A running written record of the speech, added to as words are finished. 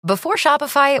Before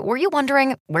Shopify, were you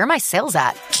wondering, where are my sales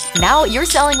at? Now you're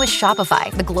selling with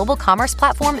Shopify, the global commerce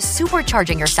platform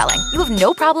supercharging your selling. You have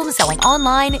no problem selling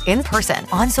online, in person,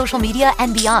 on social media,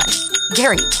 and beyond.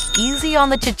 Gary, easy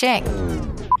on the cha-ching.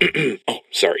 Oh,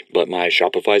 sorry, but my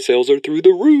Shopify sales are through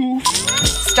the roof.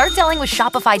 Start selling with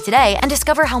Shopify today and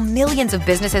discover how millions of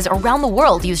businesses around the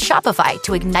world use Shopify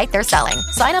to ignite their selling.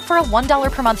 Sign up for a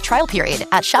 $1 per month trial period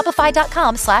at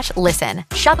shopify.com/listen.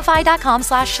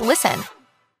 Shopify.com/listen.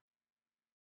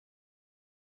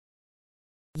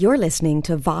 You're listening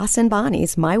to Voss and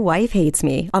Bonnie's My Wife Hates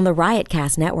Me on the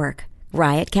Riotcast Network.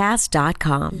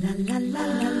 Riotcast.com.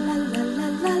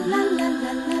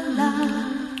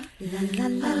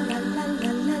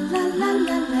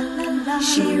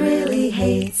 She really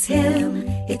hates him,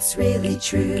 it's really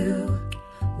true.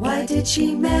 Why did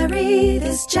she marry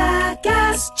this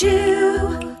jackass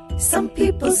Jew? Some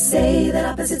people say that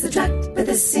opposites attract, but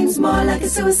this seems more like a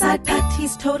suicide pact.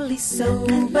 He's totally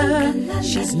sober,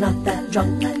 she's not that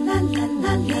drunk.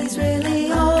 He's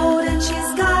really old and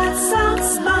she's got some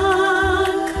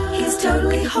spunk. He's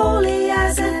totally holy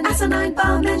as an asinine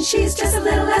bomb, and she's just a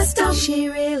little less dumb. She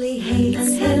really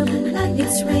hates him,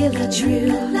 it's really true.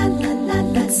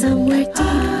 But somewhere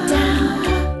deep down,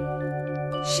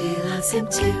 she loves him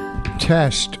too.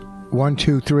 Test 1,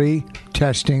 2, 3.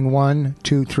 Testing 1,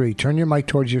 2, 3. Turn your mic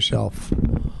towards yourself.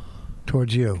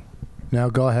 Towards you. Now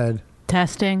go ahead.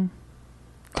 Testing.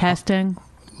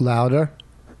 Louder.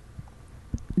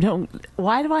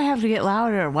 Why do I have to get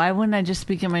louder? Why wouldn't I just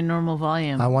speak in my normal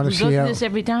volume? I want to see go through how... this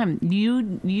every time.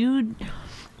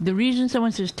 The reason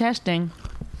someone says testing,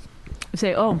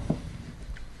 say, oh,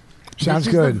 sounds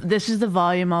good. This is the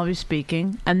volume I'll be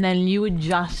speaking, and then you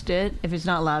adjust it if it's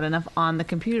not loud enough on the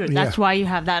computer. That's why you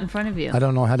have that in front of you. I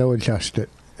don't know how to adjust it.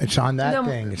 It's on that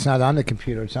thing. It's not on the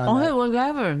computer. It's on. Okay,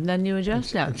 whatever. Then you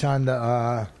adjust that. It's on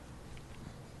the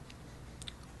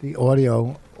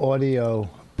audio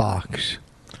box.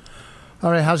 All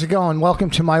right, how's it going?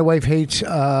 Welcome to My Wife Hates Me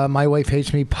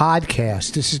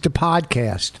podcast. This is the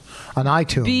podcast on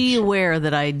iTunes. Be aware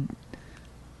that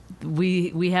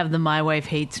we have the My Wife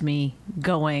Hates Me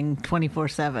going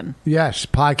 24/7. Yes,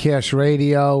 podcast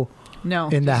radio. No,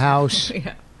 in the house.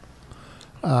 Yeah.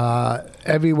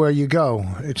 Everywhere you go,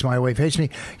 it's My Wife Hates Me.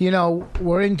 You know,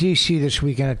 we're in D.C. this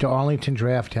weekend at the Arlington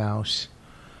Draft House,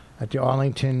 at the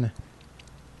Arlington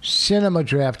Cinema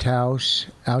Draft House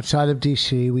outside of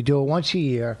D.C. We do it once a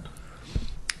year.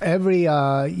 Every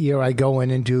year I go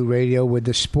in and do radio with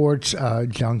the sports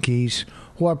junkies,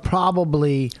 who are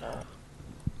probably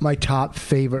my top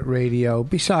favorite radio,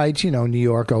 besides, New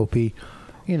York Opie.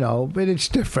 But it's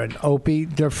different. Opie,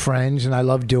 they're friends, and I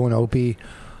love doing Opie.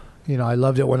 I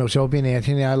loved it when it was Opie and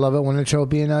Anthony. I love it when it's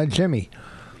Opie and Jimmy.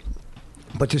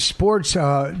 But the sports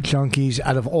junkies,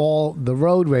 out of all the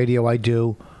road radio I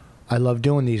do, I love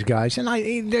doing these guys. And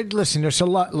listen, there's a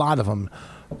lot of them.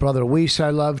 Brother Weiss,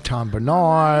 I love. Tom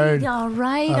Bernard. All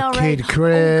right. Kid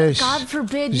Chris. Oh, God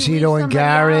forbid. Zito and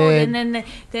Garrett. And then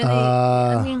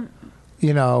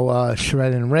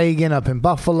Shred and Reagan up in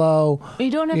Buffalo.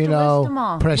 You don't have to list them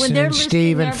all. Preston and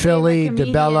Steve in Philly,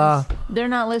 DeBella. They're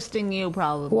not listing you,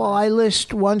 probably. Well, I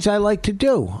list ones I like to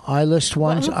do.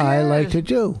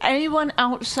 Anyone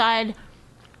outside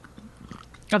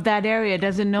of that area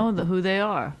doesn't know who they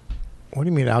are. What do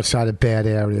you mean outside of bad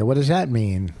area? What does that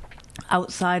mean?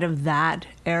 Outside of that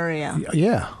area.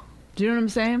 Yeah. Do you know what I'm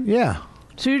saying? Yeah.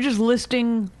 So you're just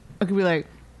listing, it could be like,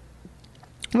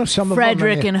 some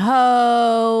Frederick of them, and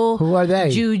Ho. Who are they?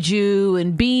 Juju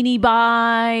and Beanie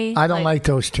Bye. I don't like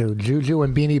those two, Juju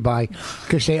and Beanie Bye,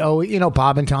 because they always,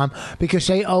 Bob and Tom, because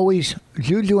they always,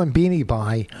 Juju and Beanie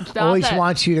Bye always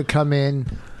wants you to come in,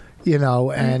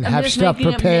 and have stuff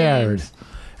prepared.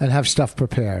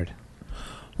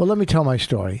 Well, let me tell my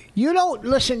story. You don't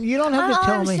have to tell me.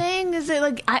 All I'm saying is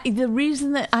that, the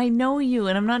reason that I know you,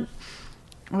 and I'm not...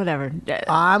 Whatever.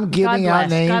 I'm giving out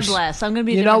names. God bless. I'm going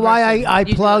to be. You know why I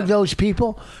plug those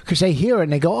people? Because they hear it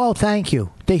and they go, "Oh, thank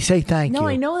you." They say thank you. No,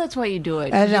 I know that's why you do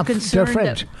it. And they're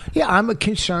friends. Yeah, I'm a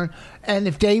concern. And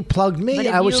if they plugged me,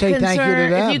 I would say thank you to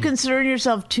them. If you concern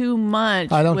yourself too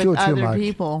much, I don't with do it too other much.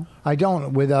 People. I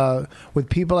don't with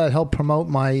people that help promote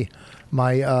my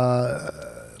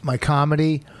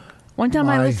comedy. One time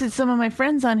I listed some of my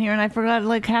friends on here, and I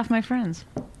forgot half my friends.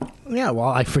 Yeah, well,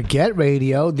 I forget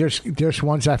radio. There's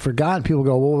ones I forgot, and people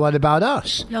go, well, what about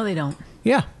us? No, they don't.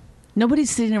 Yeah. Nobody's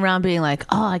sitting around being like,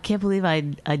 oh, I can't believe I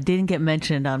didn't get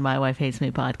mentioned on My Wife Hates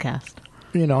Me podcast.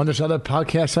 And there's other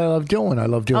podcasts I love doing. I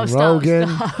love doing Rogan.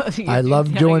 Stop. I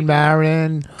love doing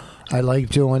Marin. I like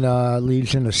doing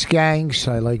Legion of Skanks.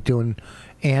 I like doing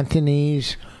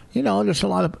Anthony's. There's a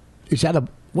lot of... Is that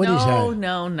What is that?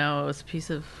 No. It was a piece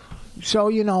of. So,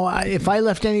 if I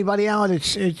left anybody out,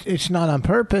 it's not on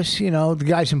purpose. The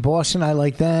guys in Boston, I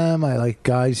like them. I like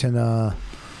guys in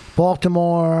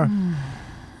Baltimore.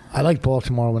 I liked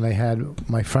Baltimore when I had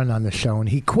my friend on the show, and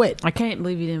he quit. I can't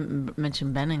believe you didn't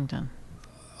mention Bennington.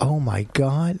 Oh, my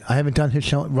God. I haven't done his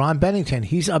show. Ron Bennington,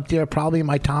 he's up there probably in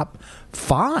my top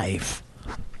 5.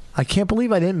 I can't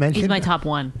believe I didn't mention He's my top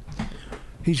 1.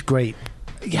 He's great.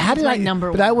 How did my I?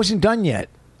 number But 1. I wasn't done yet.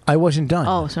 I wasn't done.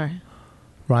 Oh, sorry.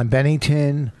 Ron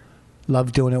Bennington.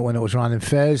 Loved doing it when it was Ron and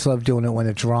Fez. Loved doing it when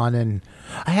it's Ron and...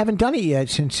 I haven't done it yet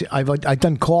since I've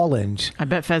done call-ins. I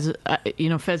bet Fez...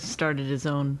 Fez started his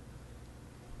own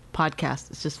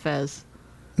podcast. It's just Fez.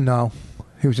 No.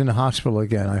 He was in the hospital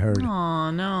again, I heard.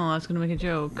 Oh, no. I was going to make a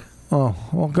joke. Oh,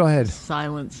 well, go ahead.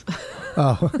 Silence.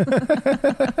 Oh.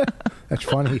 That's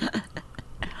funny.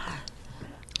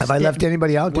 Have I left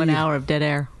anybody out? 1 hour of dead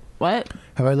air. What?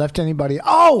 Have I left anybody...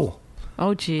 Oh!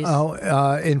 Oh, jeez. Oh,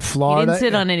 in Florida. You didn't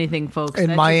sit on anything, folks. In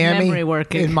That's Miami. just memory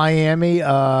working. In Miami,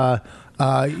 young...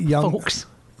 Folks.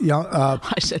 Young, I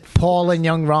said Paul and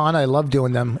Young Ron, I love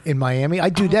doing them in Miami. I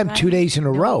do them 2 days in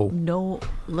a row. No,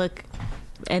 look,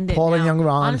 end it Paul now. and Young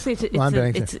Ron. Honestly, Ron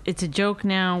Bennington. it's a joke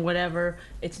now. Whatever,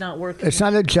 it's not working. It's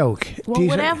not a joke. Well,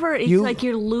 whatever. It's like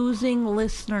you're losing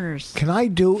listeners. Can I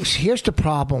do... Here's the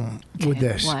problem with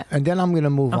this. What? And then I'm going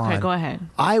to move on. Okay, go ahead.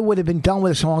 I would have been done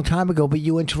with this a long time ago, but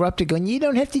you interrupted going, you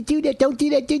don't have to do that. Don't do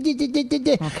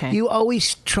that. Okay. You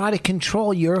always try to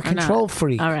control. You're a control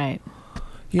freak. All right.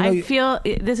 I feel...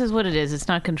 This is what it is. It's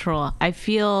not control. I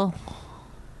feel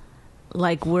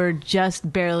like we're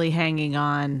just barely hanging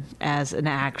on as an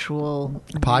actual...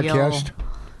 podcast? real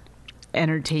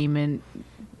entertainment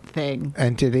thing.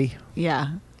 Entity? Yeah.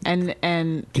 And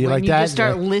Do you when like you that? just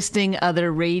start listing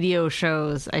other radio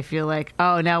shows, I feel like,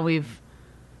 oh, now we're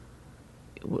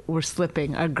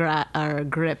slipping. Our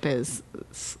grip is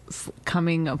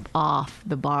coming off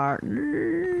the bar.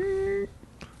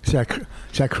 Is that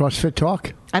CrossFit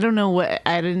talk? I don't know what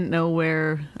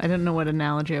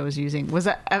analogy I was using.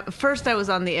 At first I was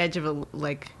on the edge of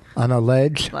On a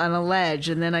ledge? on a ledge,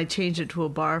 and then I changed it to a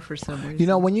bar for some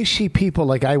reason. When you see people,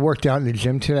 like I worked out in the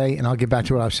gym today, and I'll get back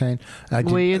to what I was saying.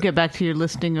 Will you get back to your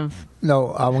listing of...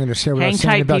 No, I'm going to say what I Hang was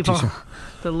saying tight, about people. you.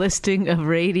 The listing of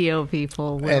radio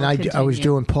people will And I was continue.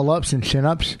 doing pull-ups and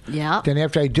chin-ups. Yeah. Then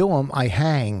after I do them, I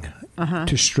hang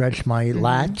to stretch my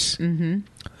lats. Mm-hmm.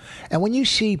 And when you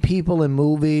see people in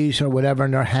movies or whatever,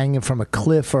 and they're hanging from a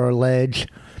cliff or a ledge,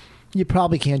 you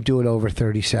probably can't do it over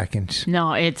 30 seconds.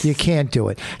 No, it's... You can't do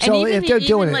it. And So even, if they're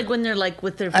doing even it... like when they're like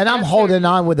with their... And I'm just holding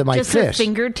their- on with my just their fist.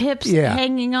 fingertips Yeah.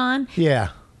 hanging on. Yeah.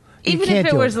 You Even can't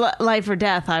if it do was life or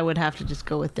death, I would have to just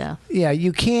go with death. Yeah,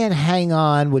 you can't hang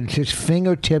on with just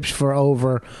fingertips for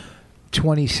over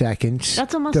 20 seconds.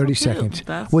 That's a muscle 30 too. seconds.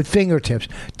 That's- With fingertips.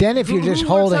 Then if you're just Who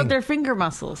works holding... out their finger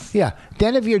muscles? Yeah.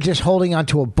 Then if you're just holding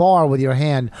onto a bar with your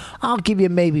hand, I'll give you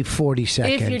maybe 40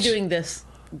 seconds. If you're doing this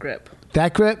grip,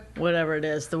 that grip, whatever it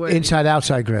is, the word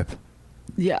inside-outside grip.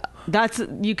 Yeah,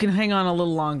 you can hang on a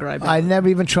little longer. I bet. I never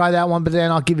even tried that one, but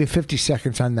then I'll give you 50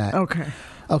 seconds on that. Okay.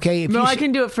 Okay. No, I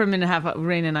can do it for a minute and a half.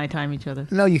 Rain and I time each other.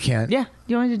 No, you can't. Yeah,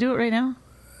 you want me to do it right now?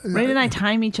 Rain and I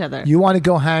time each other. You want to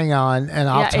go hang on, and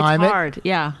I'll time it's it? hard.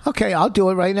 Yeah. Okay, I'll do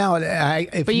it right now.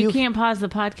 But you can't pause the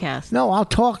podcast. No, I'll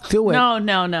talk through it. No.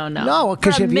 No,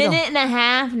 'cause for if a you don't- minute and a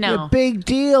half, no. A big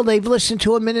deal. They've listened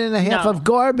to a minute and a half No. of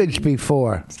garbage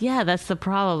before. Yeah, that's the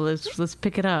problem. Let's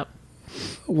pick it up.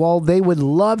 Well, they would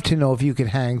love to know if you could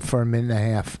hang for a minute and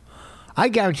a half. I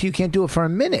guarantee you can't do it for a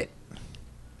minute.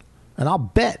 And I'll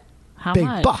bet How big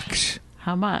much? bucks.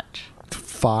 How much?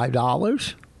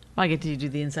 $5. I get to do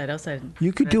the inside outside.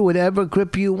 You could do whatever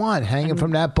grip you want, hanging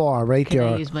from that bar right Can there.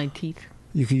 I use my teeth?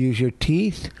 You could use your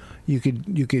teeth. You could.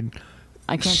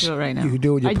 I can't do it right now. You could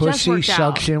do it with your I just pussy. worked out.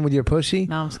 Suction with your pussy.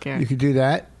 No, I'm scared. You could do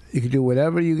that. You could do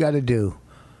whatever you got to do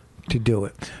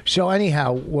it. So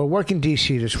anyhow, we're working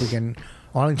D.C. this weekend.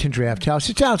 Arlington Draft House.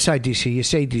 It's outside D.C. You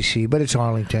say D.C., but it's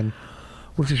Arlington,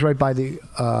 which is right by the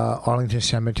Arlington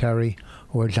Cemetery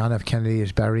where John F. Kennedy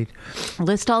is buried.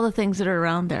 List all the things that are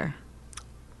around there.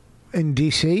 In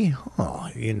D.C.? Oh,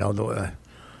 you know the...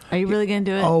 Are you really going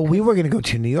to do it? Oh, we were going to go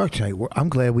to New York tonight. I'm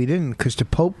glad we didn't because the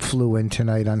Pope flew in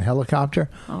tonight on helicopter.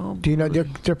 Oh, do you know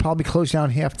they're probably closed down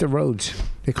half the roads?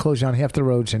 They closed down half the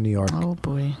roads in New York. Oh,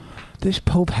 boy. This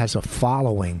Pope has a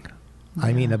following. Yeah.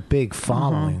 I mean, a big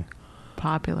following.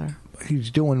 Popular. He's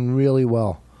doing really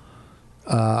well.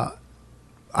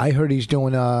 I heard he's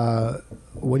doing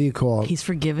what do you call it? He's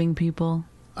forgiving people.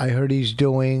 I heard he's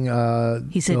doing.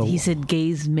 He said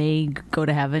gays may go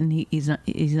to heaven. He's not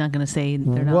going to say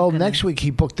they're not. Well, next week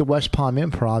he booked the West Palm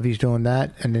Improv. He's doing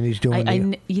that, and then he's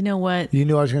doing. You know what? You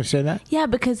knew I was going to say that. Yeah,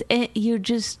 because you're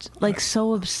just like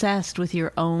so obsessed with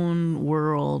your own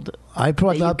world. I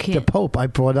brought up the Pope. I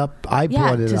brought it up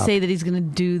to say that he's going to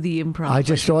do the improv. I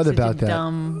just thought about that.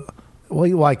 Dumb...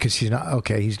 Well, why? Because he's not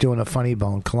okay. He's doing a Funny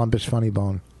Bone, Columbus Funny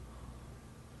Bone.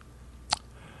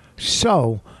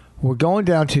 So. We're going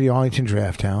down to the Arlington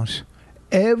Draft House.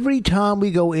 Every time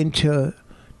we go into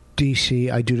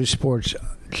D.C., I do the Sports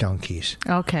Junkies.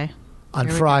 Okay. On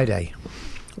Friday.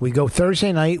 We go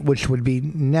Thursday night, which would be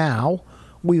now.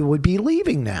 We would be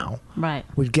leaving now. Right.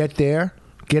 We'd get there,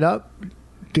 get up,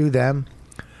 do them.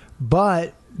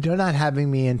 But they're not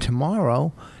having me in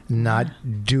tomorrow, not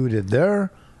due to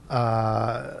their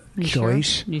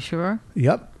choice. Sure? You sure?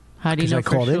 Yep. How do you know I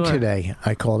called in today.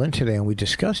 I called in today and we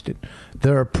discussed it.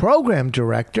 Their program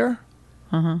director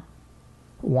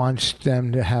wants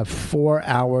them to have 4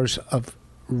 hours of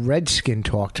Redskin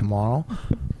talk tomorrow.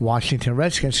 Washington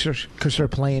Redskins, because they're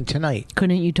playing tonight.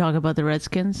 Couldn't you talk about the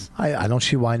Redskins? I don't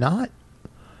see why not.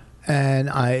 And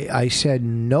I said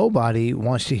nobody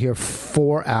wants to hear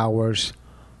 4 hours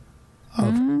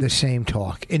of the same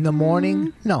talk. In the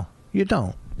morning, no, you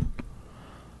don't.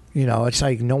 You know, it's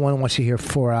like no one wants to hear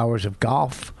 4 hours of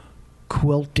golf,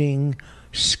 quilting,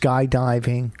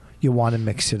 skydiving. You want to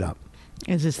mix it up.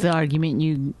 Is this the argument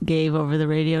you gave over the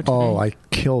radio today? Oh, I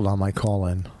killed on my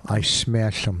call-in. I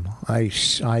smashed them. I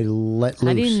let loose.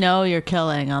 How do you know you're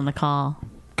killing on the call?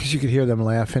 Because you could hear them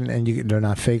laughing, and they're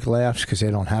not fake laughs because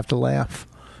they don't have to laugh.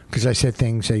 Because I said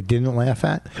things they didn't laugh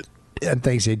at. And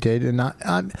things they did, and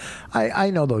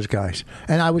I know those guys.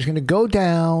 And I was going to go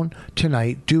down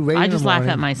tonight, do radio. I just in the morning,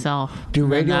 laugh at myself. Do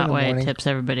radio that in the way morning. It tips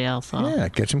everybody else off. Yeah,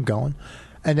 it gets them going.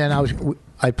 And then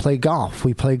I play golf.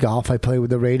 We play golf. I play with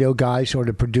the radio guys or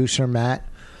the producer Matt.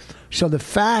 So the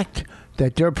fact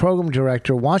that their program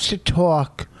director wants to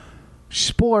talk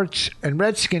sports and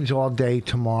Redskins all day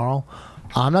tomorrow,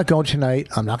 I'm not going tonight.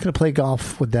 I'm not going to play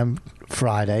golf with them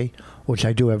Friday, which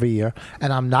I do every year.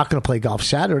 And I'm not going to play golf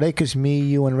Saturday because me,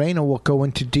 you, and Raina will go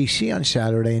into D.C. on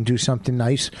Saturday and do something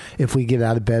nice if we get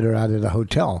out of bed or out of the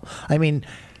hotel. I mean,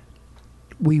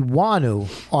 we want to.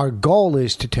 Our goal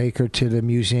is to take her to the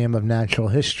Museum of Natural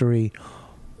History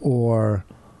or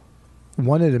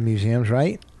one of the museums,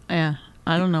 right? Yeah.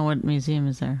 I don't know what museum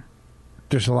is there.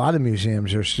 There's a lot of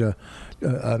museums.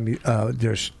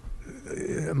 There's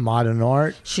modern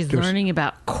art. She's learning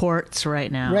about courts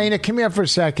right now. Raina, come here for a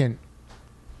second.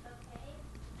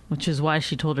 Which is why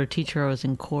she told her teacher I was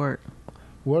in court.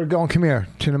 We're going, come here,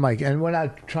 to the mic. And we're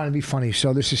not trying to be funny,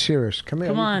 so this is serious. Come here.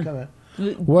 Come on. Come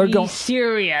here. We're be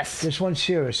serious. This one's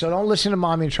serious. So don't listen to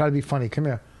mommy and try to be funny. Come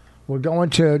here. We're going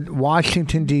to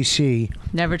Washington, D.C.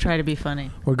 Never try to be funny.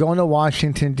 We're going to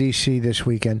Washington, D.C. this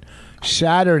weekend.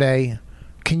 Saturday,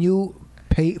 can you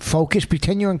focus?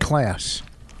 Pretend you're in class.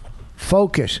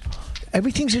 Focus.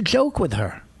 Everything's a joke with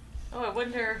her. Oh, I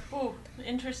wonder. Oh,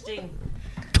 interesting.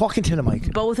 Talking to the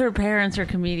mic. Both her parents are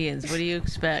comedians. What do you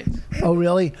expect? Oh,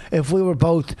 really? If we were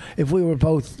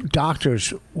both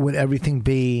doctors, would everything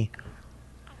be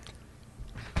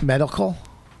medical?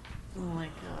 Oh my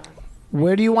God.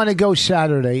 Where do you want to go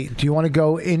Saturday? Do you want to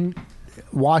go in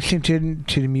Washington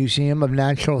to the Museum of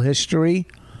Natural History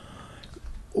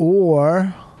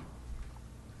or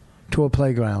to a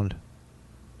playground?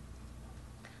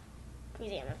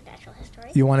 Museum of Natural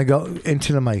History. You want to go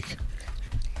into the mic.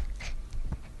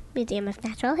 Museum of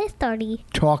Natural History.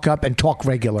 Talk up and talk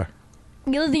regular.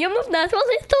 Museum of Natural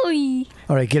History.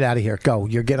 All right, get out of here. Go.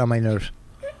 You're getting on my nerves.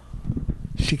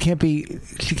 She can't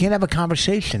have a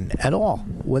conversation at all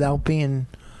without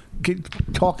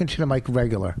talking to the mic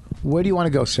regular. Where do you want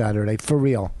to go Saturday? For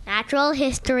real. Natural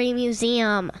History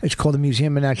Museum. It's called the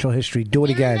Museum of Natural History. Do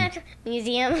it again.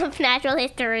 Museum of Natural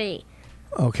History.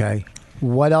 Okay.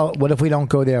 What else? What if we don't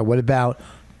go there? What about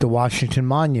the Washington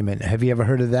Monument? Have you ever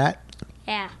heard of that?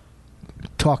 Yeah.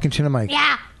 Talking to the mic.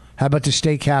 Yeah. How about the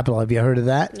State Capitol? Have you heard of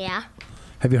that? Yeah.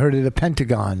 Have you heard of the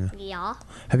Pentagon? Yeah.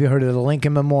 Have you heard of the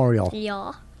Lincoln Memorial?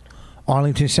 Yeah.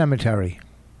 Arlington Cemetery?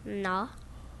 No.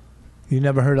 You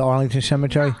never heard of Arlington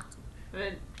Cemetery?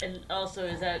 And also,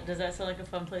 does that sound like a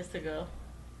fun place to go?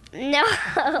 No.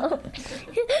 Come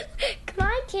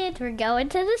on, kids. We're going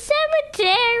to the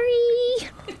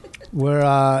cemetery.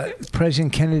 Where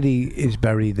President Kennedy is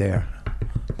buried there.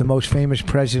 The most famous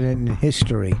president in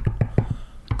history.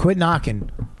 Quit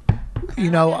knocking. You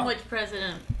know. Which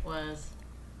president was?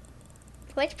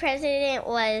 Which president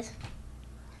was?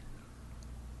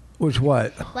 Was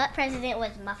what? What president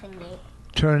was Muffingate?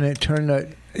 Turn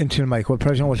it into the mic. What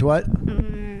president was what?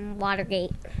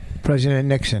 Watergate. President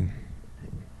Nixon.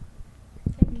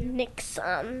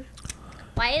 Nixon.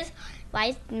 Why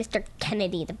is Mr.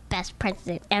 Kennedy the best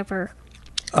president ever?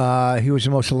 He was the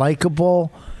most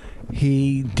likable.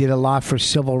 He did a lot for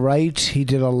civil rights. He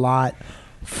did a lot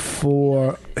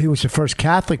for. He was the first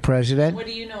Catholic president. What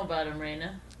do you know about him,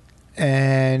 Raina?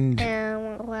 And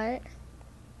What?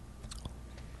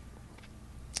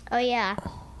 Oh yeah,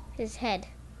 his head.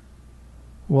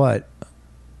 what?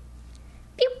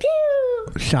 Pew pew.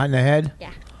 Shot in the head?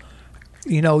 Yeah.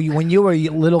 You know, when you were a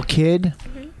little kid,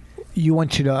 you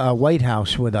went to the White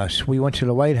House with us. We went to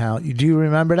the White House. Do you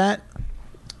remember that?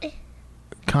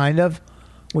 Kind of.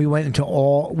 We went into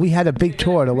all. We had a big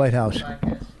tour of the White House.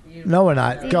 No, we're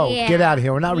not. Go. Yeah. Get out of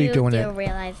here. We're not redoing You it. do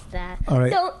realize that. All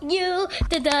right. Don't you,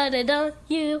 da-da-da, don't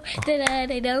you,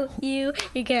 da-da-da, don't you.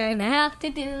 You're gonna have to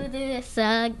do this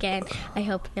again. I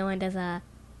hope no one does a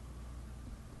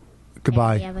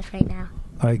Goodbye. parody of us right now.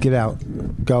 All right, get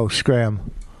out. Go.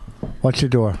 Scram. Watch the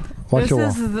door. Watch the wall.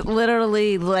 This is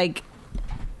literally like,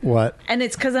 What? and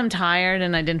it's because I'm tired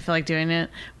and I didn't feel like doing it.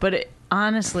 But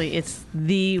honestly, it's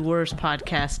the worst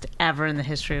podcast ever in the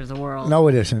history of the world. No,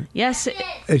 it isn't. Yes,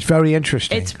 It's very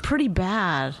interesting. it's pretty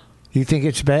bad. You think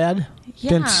it's bad?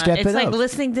 Yeah, Then step it's it like up.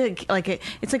 listening to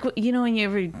it's like you know when you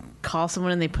ever call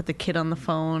someone and they put the kid on the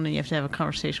phone and you have to have a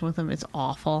conversation with them. It's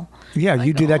awful. Yeah,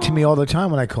 you do that to me all the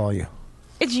time when I call you.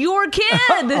 It's your kid.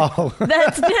 Oh.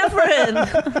 That's different.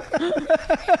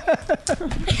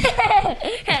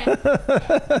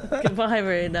 Goodbye,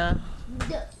 Raina.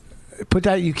 Put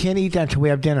that. You can't eat that until we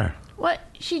have dinner. What?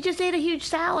 She just ate a huge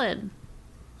salad.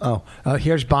 Oh,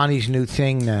 here's Bonnie's new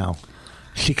thing now.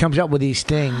 She comes up with these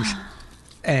things,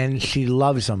 and she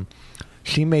loves them.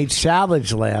 She made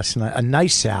salads last night. A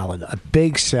nice salad, a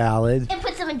big salad, And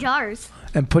put them in jars.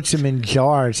 and puts them in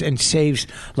jars and saves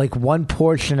like one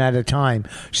portion at a time.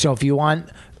 So if you want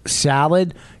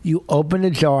salad, you open the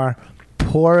jar,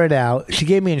 pour it out. She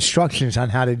gave me instructions on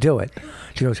how to do it.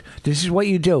 She goes, "This is what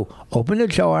you do: open the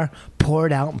jar, pour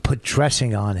it out, and put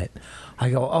dressing on it." I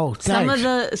go, "Oh,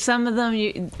 thanks." Some of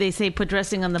them they say put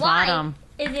dressing on the Why? bottom.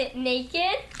 Is it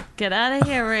naked? Get out of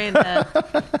here,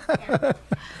 Raina.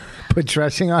 Put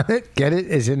dressing on it. Get it?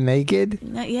 Is it naked?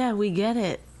 Yeah, we get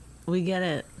it. We get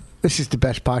it. This is the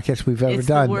best podcast we've ever It's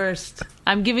done. the worst.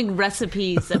 I'm giving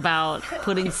recipes about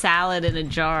putting salad in a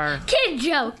jar. Kid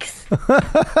jokes.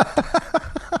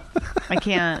 I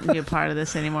can't be a part of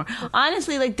this anymore.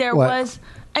 Honestly, like there What? was.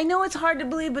 I know it's hard to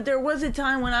believe, but there was a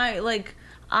time when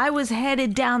I was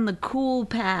headed down the cool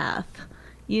path.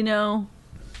 You know,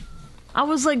 I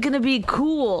was like gonna be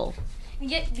cool.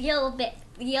 Yellow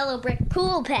brick,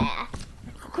 cool path.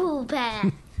 Cool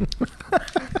path.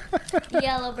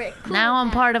 Yellow brick. Cool Now I'm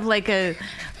path. part of like a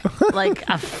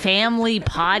family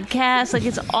podcast. Like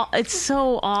it's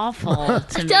so awful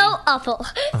to me. So awful.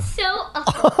 So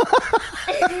awful.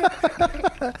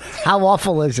 How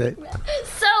awful is it?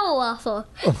 So awful.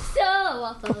 So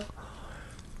awful.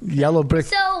 Yellow brick.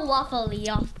 So waffly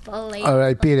awfully. All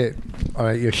right, beat it. All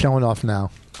right, you're showing off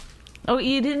now. Oh,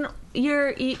 you didn't.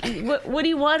 What do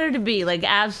you want her to be? Like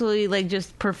absolutely, like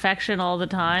just perfection all the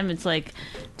time. It's like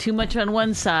too much on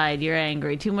one side, you're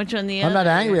angry. Too much on the other. I'm not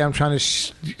angry. I'm trying to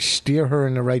steer her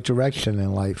in the right direction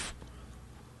in life.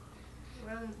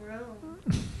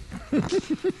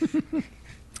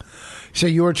 So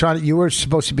you were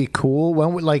supposed to be cool.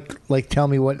 When would like tell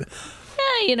me what?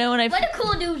 Yeah, you know when I. What do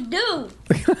cool dudes do?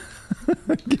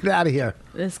 Get out of here.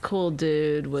 This cool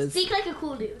dude was. Speak like a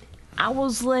cool dude. I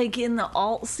was like in the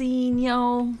alt scene,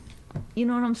 yo. You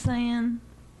know what I'm saying?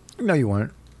 No, you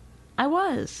weren't. I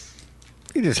was.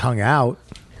 You just hung out.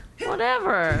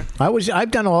 Whatever.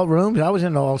 I've done alt rooms. I was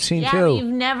in the alt scene Yeah, too. but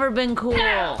you've never been cool.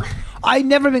 I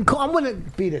never been cool. I'm gonna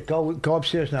beat it. Go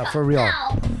upstairs now for real.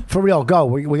 Ow. For real, go.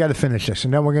 We got to finish this,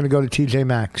 and then we're gonna go to TJ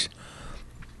Maxx.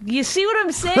 You see what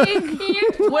I'm saying?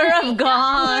 Where I've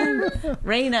gone.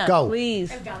 Raina, Go.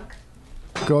 please.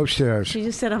 Go upstairs. She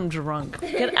just said I'm drunk.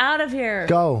 Get out of here.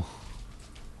 Go.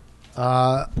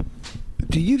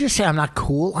 Do you just say I'm not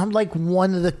cool? I'm like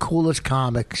one of the coolest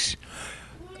comics.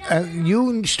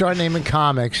 You start naming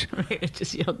comics. Raina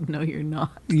just yelled, no, you're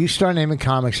not. You start naming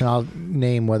comics, and I'll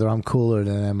name whether I'm cooler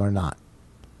than them or not.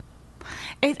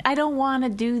 I don't want to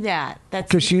do that.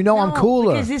 That's 'Cause you know I'm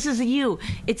cooler. Because this is you.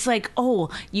 It's like, oh,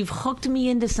 you've hooked me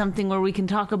into something where we can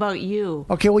talk about you.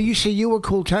 Okay, well, you say you were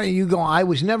cool. You go, I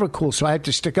was never cool, so I have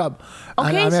to stick up.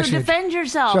 Okay, I'm so asking you- defend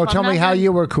yourself. So I'm tell me not how gonna-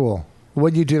 you were cool.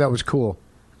 What did you do that was cool?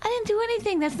 I didn't do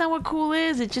anything. That's not what cool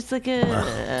is. It's just like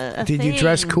a Did you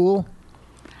dress thing. cool?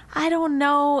 I don't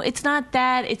know. It's not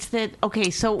that. It's that. Okay,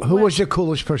 so Who was the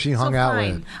coolest person you hung out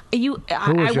with?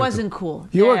 I wasn't cool.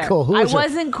 You were cool. I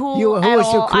wasn't cool who at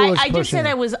was the all. coolest I just person? said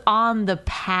I was on the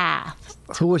path.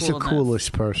 Who was the coolness.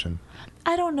 coolest person?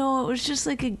 I don't know. It was just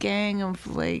like a gang of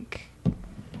like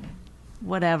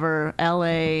whatever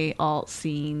LA alt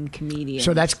scene comedians.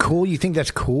 So that's cool? You think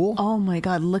that's cool? Oh my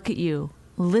God! Look at you.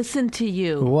 Listen to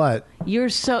you. What? You're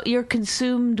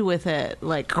consumed with it.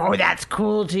 Like, oh, that's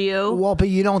cool to you. Well, but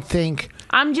you don't think...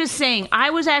 I'm just saying,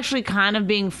 I was actually kind of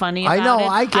being funny about I know, it.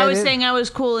 I get I was it. saying I was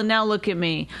cool, and now look at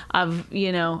me. I'm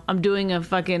doing a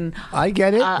fucking... I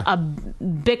get it. A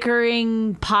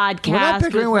bickering podcast. We're not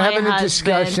bickering, with we're my having a husband.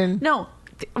 discussion. No,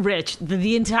 Rich,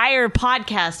 the entire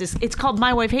podcast it's called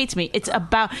My Wife Hates Me. It's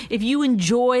about, if you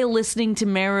enjoy listening to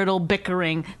marital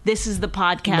bickering, this is the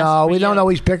podcast. No, for we don't you.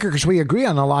 always bicker because we agree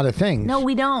on a lot of things. No,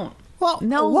 we don't. Well,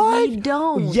 no, what? we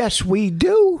don't. Yes, we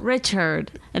do. Richard.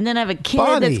 And then I have a kid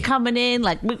Bonnie. that's coming in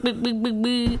like, "Boop, boop, boop, boop,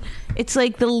 boop." It's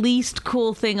like the least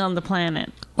cool thing on the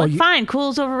planet. But fine,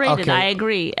 cool's overrated. Okay. I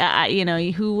agree.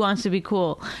 Who wants to be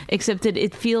cool? Except that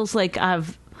it feels like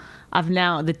I've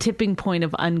now, the tipping point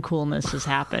of uncoolness has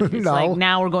happened. It's No. like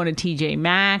now we're going to TJ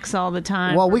Maxx all the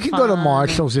time. Well, for we can go to fun.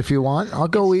 Marshall's if you want. I'll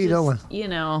go It's either one. just, you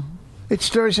know. It's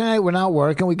Thursday night. We're not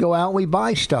working. We go out and we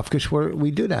buy stuff because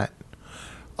we do that.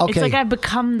 Okay. It's like I've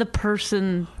become the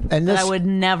person And that this- I would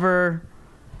never.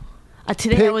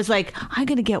 Today I was like, I'm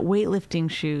going to get weightlifting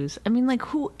shoes. I mean, like,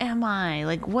 who am I?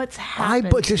 Like, what's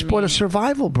happened? just bought a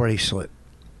survival bracelet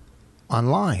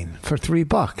online for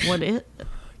 $3. What is?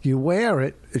 You wear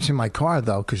it. It's in my car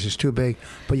though because it's too big.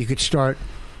 But you could start.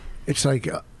 It's like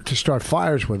to start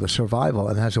fires with a survival,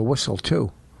 and it has a whistle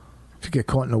too. If you get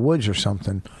caught in the woods or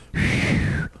something.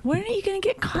 When are you going to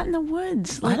get caught in the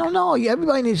woods? I don't know.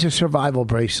 Everybody needs a survival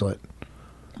bracelet.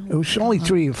 It was only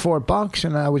 $3 or $4,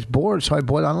 and I was bored, so I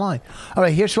bought it online. All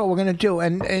right, here's what we're gonna do,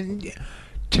 and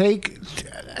take,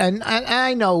 and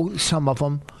I know some of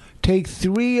them. Take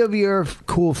 3 of your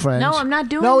cool friends. No, I'm not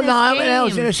doing no, this no,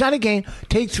 game. it's not a game.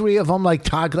 Take 3 of them, like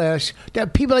Todd Glass. They're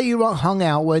people that you hung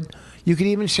out with. You could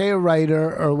even say a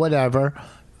writer or whatever,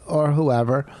 or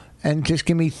whoever, and just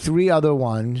give me 3 other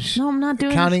ones. No, I'm not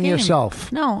doing counting this game.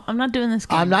 yourself. No, I'm not doing this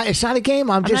game. I'm not. It's not a game.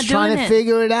 I'm just not trying doing to it.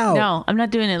 figure it out. No, I'm not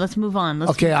doing it. Let's move on.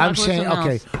 Let's Okay, talk I'm about saying.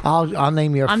 something Okay, else. I'll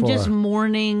name your 4. I'm just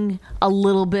mourning a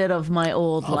little bit of my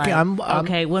old life. I'm-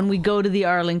 when we go to the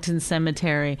Arlington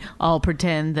Cemetery, I'll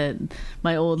pretend that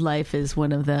my old life is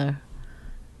one of the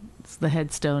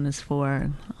headstone is for.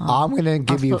 I'm going to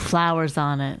give I'll you. put flowers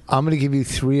on it. I'm going to give you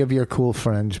 3 of your cool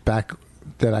friends back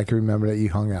that I can remember that you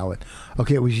hung out with.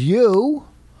 Okay, it was you.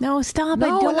 No, stop. No,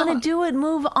 I don't no. want to do it.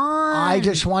 Move on. I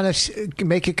just want to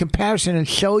make a comparison and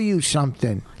show you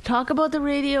something. Talk about the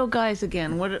radio guys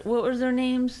again. What were their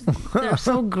names? They're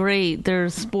so great. They're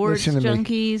sports Listen to me.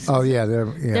 junkies. Oh yeah,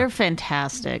 They're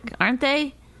fantastic, aren't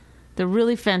they? They're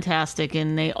really fantastic,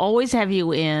 and they always have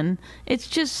you in. It's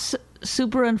just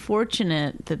super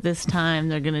unfortunate that this time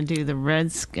they're going to do the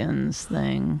Redskins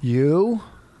thing. You,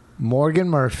 Morgan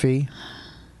Murphy.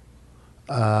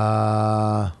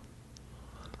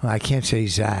 I can't say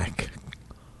Zach.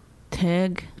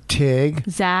 Tig,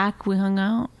 Zach. we hung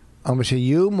out. I'm going to say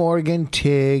you, Morgan,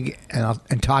 Tig,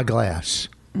 and Todd Glass.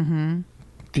 Mm-hmm.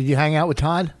 Did you hang out with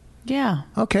Todd? Yeah.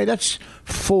 Okay, that's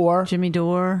 4. Jimmy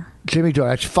Dore.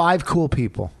 That's 5 cool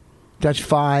people. That's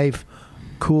 5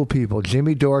 cool people.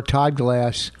 Jimmy Dore, Todd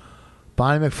Glass,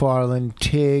 Bonnie McFarlane,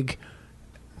 Tig,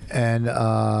 and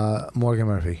Morgan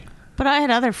Murphy. But I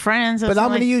had other friends. But I'm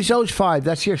going to use those 5.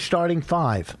 That's your starting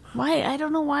 5. Why? I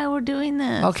don't know why we're doing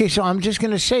this. Okay, so I'm just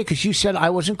going to say, because you said I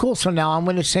wasn't cool, so now I'm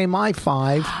going to say my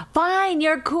 5. Fine,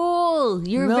 you're cool.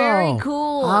 You're No, very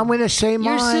cool. I'm going to say mine.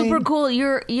 You're super cool.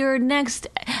 Your next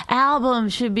album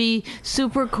should be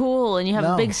super cool, and you have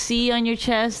No. a big C on your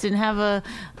chest, and have a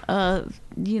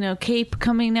cape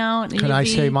coming out. And Can you'd I be-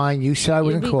 say mine? You said I you'd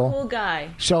wasn't be cool. Cool guy.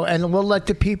 So, and we'll let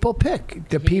the people pick.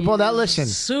 The people that listen.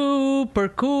 Super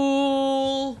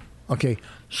cool. Okay,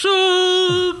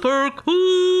 Super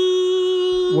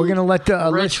cool. we're going to let the...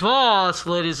 Rich Voss,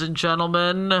 ladies and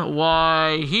gentlemen,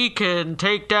 why he can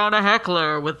take down a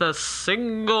heckler with a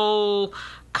single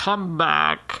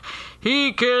comeback.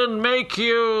 He can make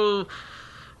you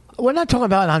we're not talking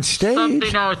about it on stage.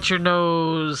 something out your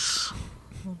nose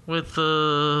with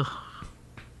a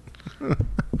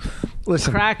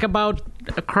Listen, crack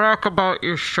about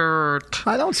your shirt.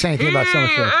 I don't say anything about He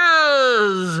someone's face.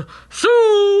 is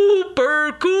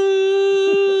super cool.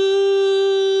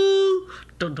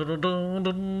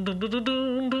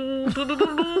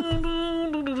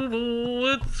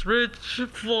 It's Rich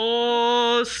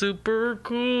Voss, super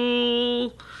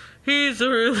cool. He's a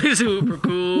really super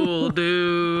cool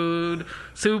dude.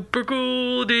 Super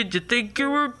cool. Did you think you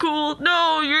were cool?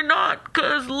 No, you're not,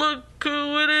 'cause look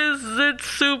who it is. It's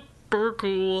super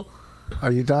cool.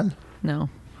 Are you done? No.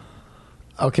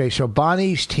 Okay, so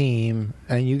Bonnie's team,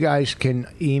 and you guys can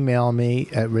email me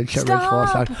at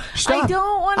rich@richvoss. Stop! I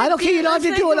don't want to. I don't care. You don't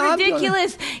have to do it. I'm doing it.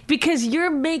 Ridiculous, because you're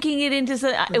making it into.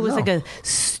 It was No. like a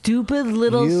stupid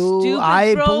little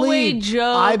I throwaway believe-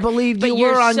 joke. I believed but you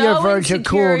you're were on your so verge of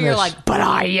insecure, You're coolness. like, but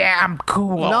I am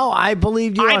cool. No, I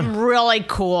believed you. I'm really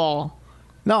cool.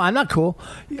 No, I'm not cool.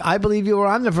 I believe you were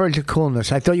on the verge of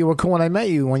coolness. I thought you were cool when I met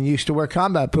you, when you used to wear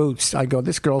combat boots. I go,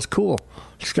 this girl's cool.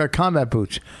 She's got combat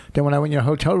boots. Then when I went in your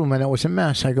hotel room and it was a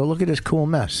mess, I go, look at this cool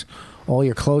mess. All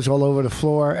your clothes all over the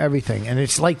floor, everything. And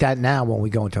it's like that now when we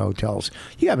go into hotels.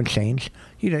 You haven't changed.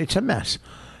 You know, it's a mess.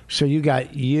 So you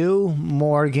got you,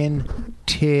 Morgan,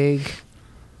 Tig,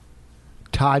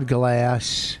 Todd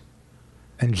Glass,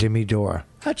 and Jimmy Dore.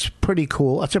 That's pretty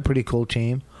cool. That's a pretty cool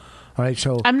team. All right,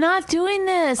 so I'm not doing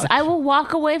this. I will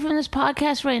walk away from this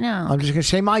podcast right now. I'm just going to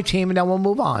say my team, and then we'll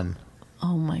move on.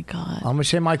 Oh, my God. I'm going to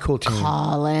say my cool team.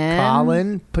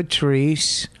 Colin,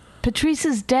 Patrice. Patrice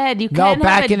is dead. You No, can't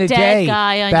back have in a the dead day.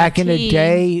 guy on Back your in team. the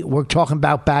day. We're talking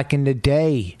about back in the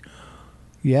day.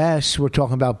 Yes, we're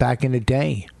talking about back in the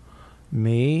day.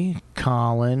 Me,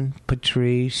 Colin,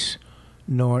 Patrice,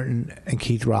 Norton, and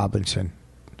Keith Robinson.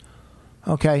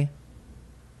 Okay.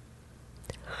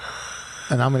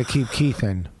 And I'm going to keep Keith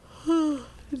in.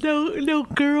 No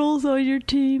girls on your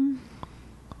team.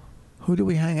 Who do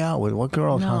we hang out with? What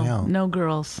girls hung out? No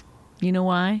girls. You know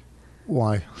why?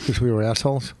 Why? Because we were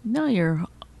assholes? No, you're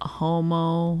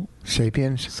homo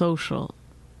Sapiens? social.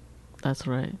 That's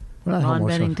right. We're not Ron homosocial.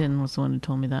 Bennington was the one who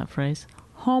told me that phrase.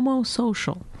 Homo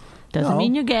social. Doesn't No.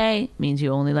 mean you're gay. Means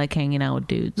you only like hanging out with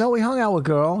dudes. No, we hung out with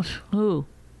girls. Who?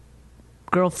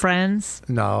 Girlfriends?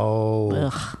 No.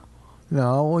 Ugh.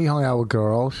 No, we hung out with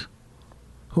girls.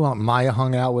 Maya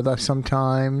hung out with us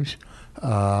sometimes.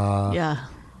 Yeah.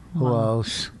 Who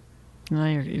else? No,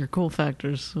 your cool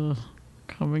factor's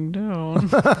coming down.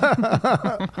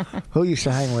 Who used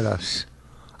to hang with us?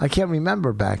 I can't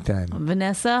remember back then.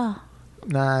 Vanessa?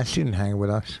 Nah, she didn't hang with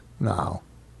us. No.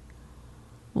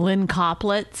 Lynn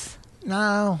Coplitz?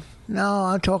 No,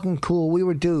 I'm talking cool. We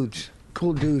were dudes.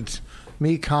 Cool dudes.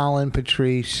 Me, Colin,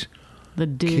 Patrice, The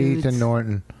dudes. Keith, and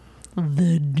Norton.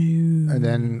 The dudes. And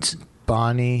then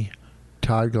Bonnie,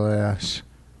 Todd Glass,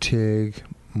 Tig,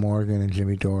 Morgan, and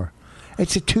Jimmy Dore.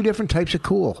 It's two different types of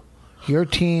cool. Your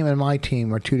team and my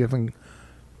team are two different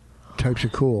types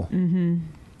of cool. Mm-hmm.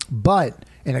 But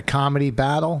in a comedy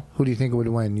battle, who do you think would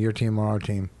win, your team or our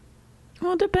team?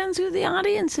 Well, it depends who the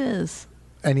audience is.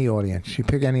 Any audience. You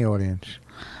pick any audience.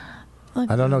 Look,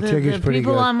 I don't know. Tig is pretty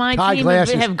people good. on my Todd team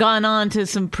Glass have gone on to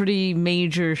some pretty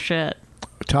major shit.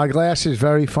 Todd Glass is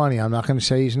very funny. I'm not going to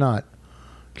say he's not.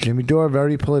 Jimmy Dore,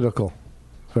 very political.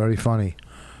 Very funny.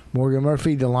 Morgan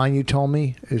Murphy, the line you told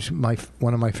me is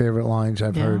one of my favorite lines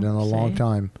I've heard in a long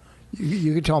time.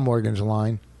 You can tell Morgan's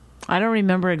line. I don't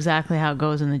remember exactly how it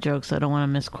goes in the joke, so I don't want to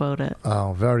misquote it.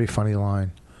 Oh, very funny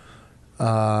line.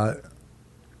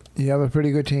 You have a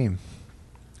pretty good team.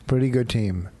 Pretty good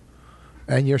team.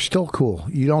 And you're still cool.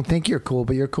 You don't think you're cool,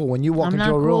 but you're cool. When you walk I'm into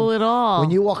not a room, cool at all.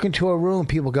 When you walk into a room,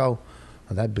 people go,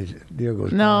 "Oh, that bitch, there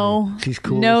goes No. Bonnie. She's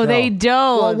cool." No, as they hell."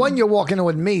 don't. Well, one, you're walking in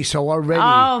with me, so already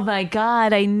Oh my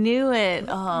God, I knew it.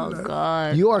 Oh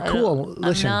God. you are I cool. don't-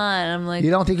 Listen, I'm not. I'm like,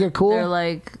 you don't think you're cool? they're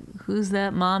like, who's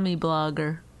that mommy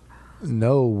blogger?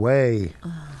 No way.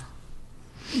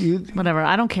 You Whatever,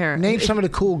 I don't care. name some of the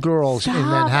cool girls in Stop,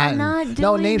 Manhattan. I'm not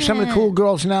No, doing name some of the it. cool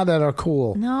girls now that are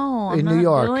cool. No, I'm in not New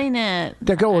York. doing it.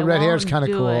 That girl with I red hair is won't kinda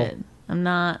do cool. it. I'm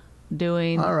not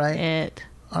doing All right. it.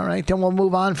 All right, then we'll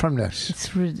move on from this.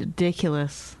 It's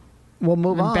ridiculous. We'll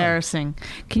move on. Embarrassing.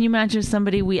 Can you imagine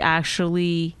somebody we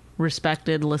actually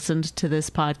respected listened to this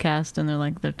podcast and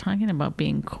they're talking about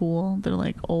being cool? They're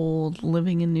like old,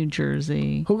 living in New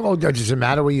Jersey. Does it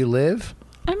matter where you live?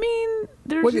 I mean,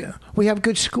 there's. We have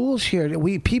good schools here.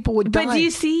 People would die. But do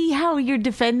you see how you're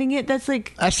defending it? That's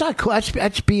like, That's not cool.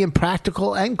 That's being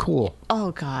practical and cool.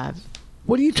 oh God.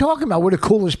 What are you talking about? We're the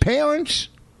coolest parents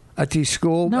at these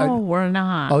schools. No, we're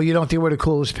not. Oh, you don't think we're the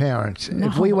coolest parents?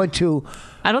 If we went to,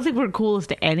 I don't think we're coolest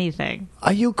to anything.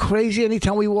 are you crazy?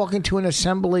 Anytime we walk into an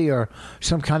assembly or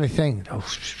some kind of thing, No,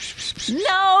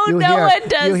 You no hear- one you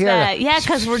does hear that. that. Yeah,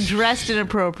 because we're dressed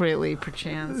inappropriately,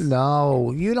 perchance.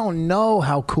 no, you don't know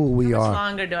how cool we How much are.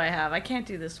 longer do I have? I can't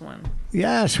do this one.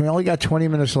 Yes, we only got 20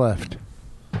 minutes left.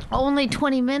 Only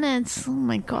 20 minutes. Oh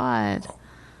my God.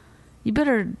 You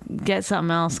better get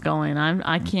something else going.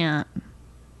 I can't.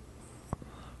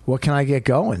 What can I get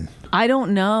going? I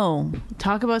don't know.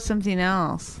 Talk about something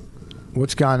else.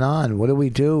 What's gone on? What do we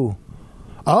do?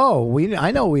 Oh,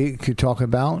 I know we could talk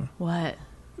about. What?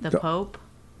 The Pope?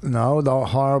 No, the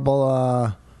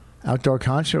horrible outdoor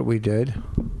concert we did.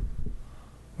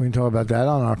 We can talk about that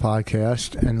on our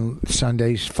podcast and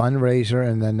Sunday's fundraiser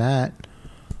and then that.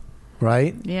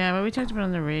 Right? Yeah, but we talked about it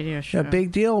on the radio show. Yeah,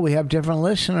 big deal. We have different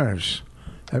listeners.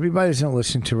 Everybody doesn't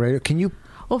listen to radio. Can you...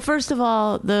 Well, first of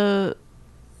all,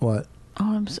 What?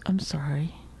 Oh, I'm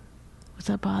sorry. Was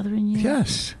that bothering you?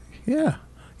 Yes. Yeah.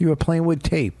 You were playing with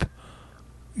tape.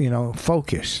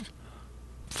 Focused.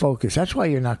 Focus. That's why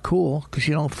you're not cool, because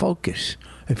you don't focus.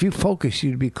 If you focus,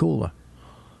 you'd be cooler.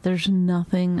 There's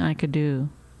nothing I could do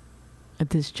at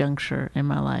this juncture in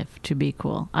my life to be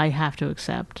cool. I have to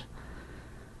accept.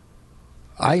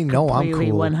 I know I'm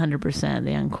completely cool. 100%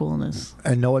 the uncoolness.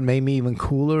 And know what made me even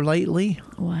cooler lately?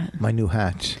 What? My new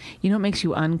hats. You know what makes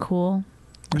you uncool?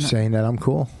 Saying that I'm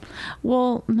cool?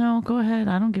 Well, no, go ahead.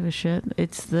 I don't give a shit.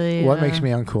 It's the... What makes me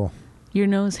uncool? Your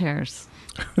nose hairs.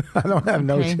 I don't have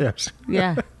nose hairs.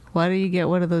 Yeah. Why do you get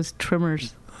one of those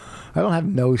trimmers? I don't have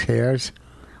nose hairs.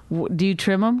 Do you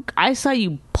trim them? I saw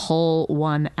you pull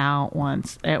one out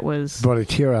once. It was... Brought a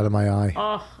tear out of my eye.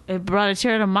 Oh, it brought a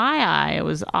tear out of my eye. It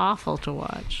was awful to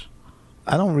watch.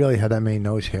 I don't really have that many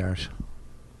nose hairs.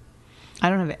 I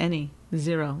don't have any.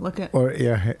 Zero. Look at... Or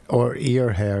ear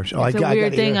hairs. Oh, it's a I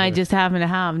weird got thing. ear I hairs. just happen to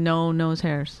have no nose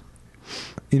hairs.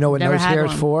 You know what Never nose had hair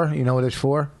is one. for? You know what it's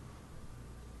for?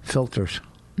 Filters.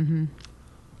 Mm-hmm.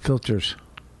 Filters.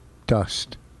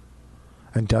 Dust.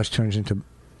 And dust turns into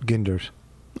ginders.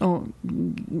 Oh,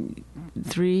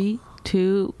 3,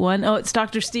 2, 1. Oh, it's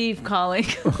Dr. Steve calling.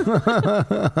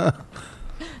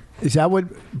 Is that what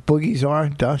boogies are?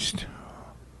 Dust?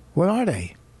 What are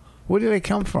they? Where do they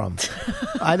come from?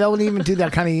 I don't even do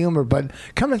that kind of humor, but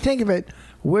come to think of it,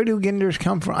 where do ginders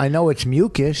come from? I know it's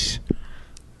mucus,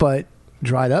 but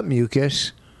dried up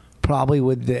mucus, probably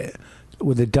with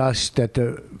the dust that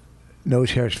the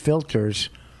nose hairs filters.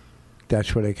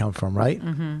 That's where they come from, right?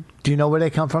 Mm-hmm. Do you know where they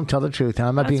come from? Tell the truth.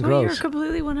 I'm not being gross. You're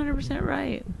completely 100%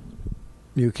 right.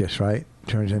 Mucus, right?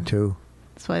 Turns into...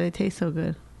 That's why they taste so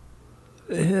good.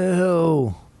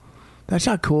 Ew. That's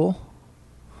not cool.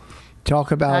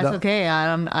 Talk about... That's okay.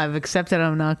 I've accepted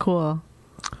I'm not cool.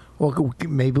 Well,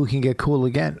 maybe we can get cool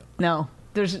again. No.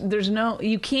 There's no...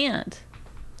 You can't.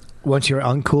 Once you're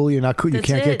uncool, you're not cool. That's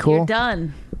you can't it. get cool? You're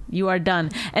done. You are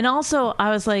done. And also, I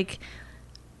was like...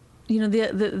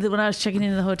 the when I was checking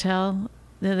into the hotel,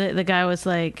 the guy was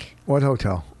like... What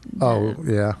hotel? Oh,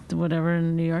 yeah. Whatever,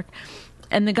 in New York.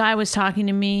 And the guy was talking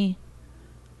to me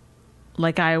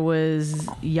like I was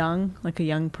young, like a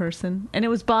young person. And it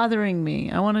was bothering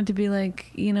me. I wanted to be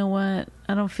like, you know what?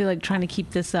 I don't feel like trying to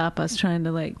keep this up. I was trying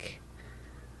to, like,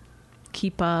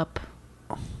 keep up.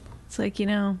 It's like,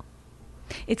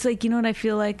 It's like, you know what I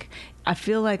feel like? I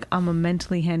feel like I'm a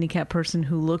mentally handicapped person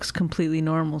who looks completely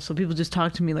normal. So people just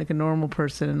talk to me like a normal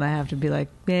person, and I have to be like,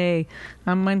 hey,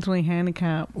 I'm mentally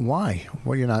handicapped. Why?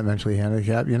 Well, you're not mentally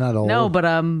handicapped. You're not old. No, but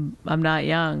I'm not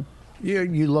young.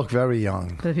 You look very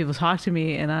young. But people talk to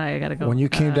me, and I got to go. When you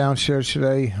came downstairs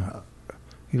today,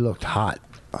 you looked hot.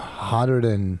 Hotter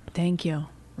than... Thank you,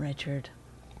 Richard.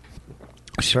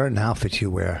 Certain outfits you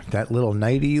wear. That little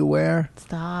nightie you wear.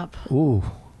 Stop. Ooh.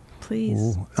 Please.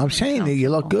 Ooh. I'm saying that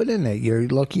you look good in it. You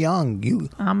look young.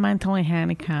 I'm mentally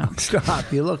handicapped.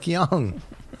 Stop. You look young.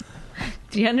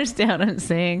 Do you understand what I'm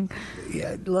saying?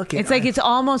 Yeah, look. It's like it's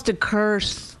almost a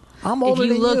curse. I'm older than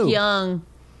you. If you than look you. young,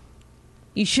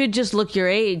 you should just look your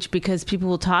age, because people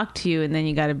will talk to you, and then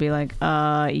you got to be like,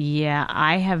 yeah,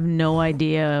 I have no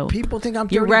idea. People think I'm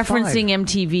 35. You're referencing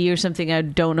MTV or something. I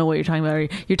don't know what you're talking about. Or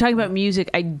you're talking about music.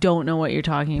 I don't know what you're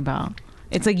talking about.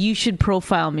 It's like you should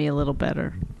profile me a little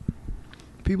better.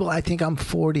 People, I think I'm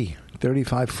 40,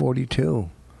 35, 42.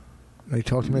 They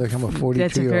talk to me like I'm a 42-year-old.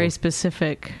 That's a very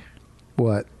specific...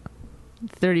 What?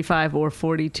 35 or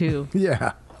 42.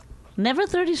 Yeah. Never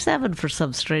 37 for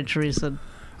some strange reason.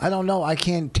 I don't know. I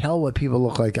can't tell what people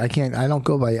look like. I don't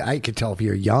go by... I can tell if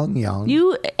you're young.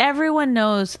 Everyone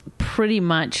knows pretty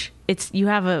much. You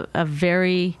have a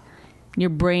very... Your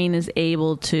brain is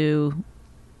able to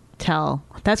tell.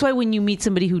 That's why when you meet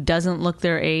somebody who doesn't look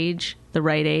their age... the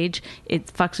right age, it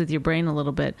fucks with your brain a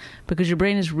little bit, because your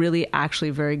brain is really actually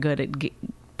very good at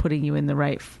putting you in the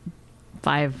right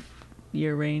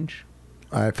 5-year range.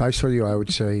 If I saw you, I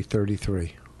would say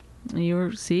 33.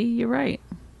 You're right.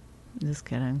 Just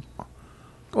kidding.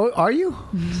 Oh, are you?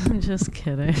 Just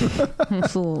kidding.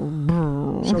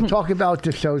 So talk about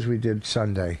the shows we did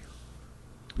Sunday.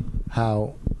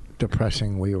 How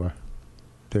depressing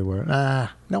they were.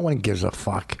 No one gives a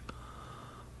fuck.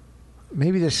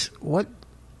 maybe this what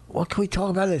can we talk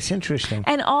about that's interesting?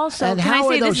 And also, And can how I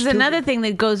are say this those is two- another thing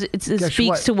that goes, it Guess speaks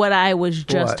what? to what I was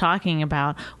just What? talking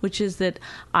about, which is that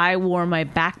I wore my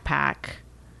backpack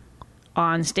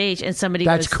on stage and somebody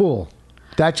That's goes, cool.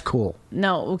 That's cool.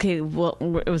 No, okay, well,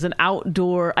 it was an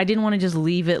outdoor, I didn't want to just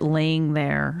leave it laying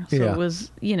there. So Yeah. it was,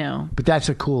 But that's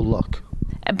a cool look.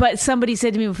 but somebody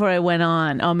said to me before I went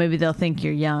on, oh, maybe they'll think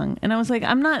you're young. And I was like,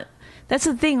 I'm not. That's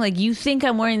the thing. Like, you think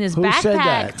I'm wearing this Who said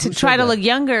that? backpack to Who try said to that? look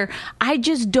younger. I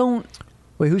just don't.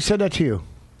 Wait, who said that to you?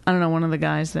 I don't know, one of the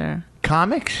guys there.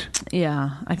 Comics? Yeah,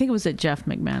 I think it was that Jeff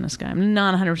McManus guy. I'm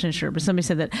not 100% sure, but somebody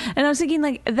said that. And I was thinking,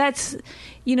 like, that's,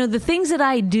 the things that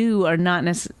I do are not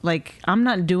necessarily, like, I'm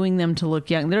not doing them to look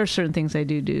young. There are certain things I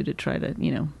do to try to,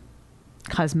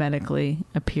 cosmetically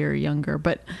appear younger.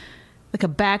 But, like, a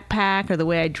backpack or the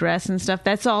way I dress and stuff,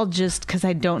 that's all just because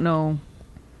I don't know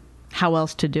how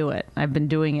else to do it. I've been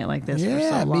doing it like this for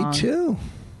so long. Yeah, me too.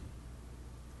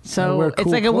 I So wear it's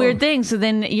cool like a weird clothes. thing. So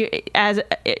then,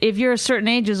 if you're a certain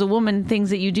age as a woman,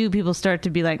 things that you do, people start to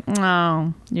be like,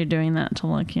 "Oh, you're doing that to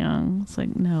look young." It's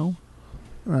like, no,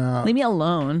 leave me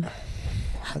alone.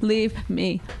 Leave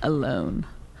me alone.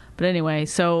 But anyway,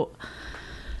 so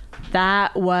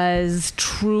that was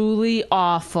truly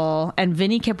awful. And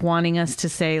Vinny kept wanting us to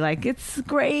say, like, "It's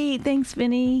great, thanks,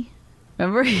 Vinny."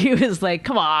 Remember, he was like,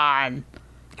 "Come on."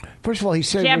 First of all, he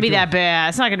said Can't be that bad.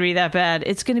 It's not going to be that bad.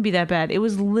 It's going to be that bad. It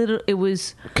was It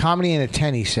was comedy in a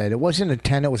tent. He said it wasn't a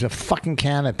tent. It was a fucking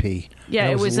canopy. Yeah,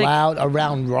 And it was loud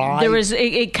around rides. there was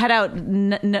it cut out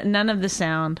none of the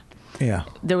sound. Yeah,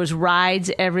 There was rides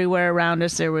everywhere around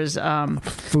us. There was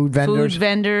food vendors. food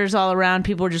vendors all around.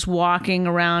 People were just walking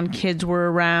around. Kids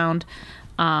were around,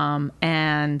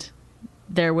 and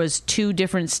there was 2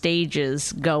 different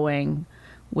stages going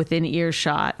within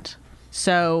earshot.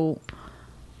 So,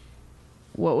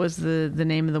 what was the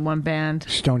name of the one band?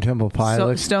 Stone Temple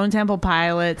Pilots. So, Stone Temple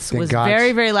Pilots Then was God's-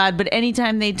 very, very loud. But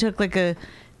anytime they took like a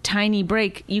tiny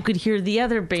break, you could hear the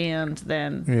other band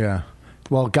then. Yeah.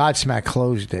 Well, Godsmack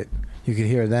closed it. You could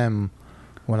hear them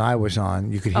when I was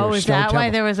on. You could hear Oh, is Stone that Temple. why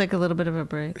there was like a little bit of a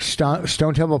break? Stone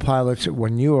Temple Pilots,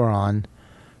 when you were on,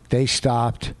 they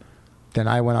stopped. Then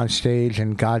I went on stage,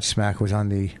 and Godsmack was on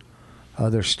the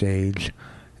other stage.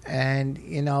 And,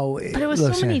 But there was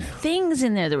so many things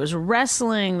in there. There was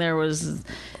wrestling. There was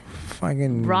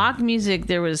fucking rock music.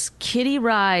 There was kiddie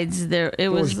rides. There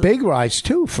was big rides,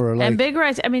 too, for like... and big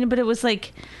rides. I mean, but it was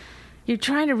like you're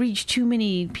trying to reach too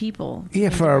many people. Yeah,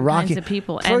 for a different rocky... kinds of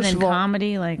people, and First then of all,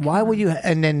 comedy. Like, why would you...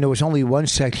 And then there was only one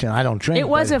section. I don't drink. it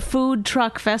was but- a food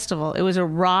truck festival. It was a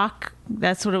rock.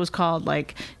 That's what it was called,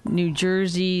 like New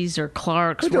Jersey's or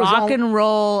Clark's But there was Rock all- and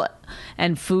Roll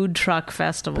and Food Truck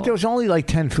Festival. But there was only like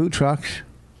 10 food trucks.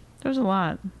 There was a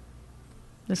lot.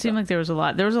 It seemed like there was a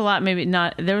lot. There was a lot, maybe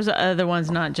not. There was other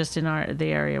ones, not just in the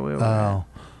area we were. Oh.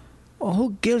 Well,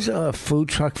 who gives a food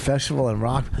truck festival in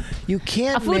rock? You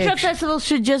can't A food truck mix- festival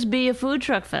should just be a food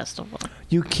truck festival.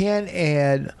 You can't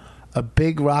add a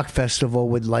big rock festival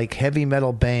with like heavy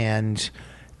metal bands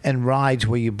and rides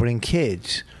where you bring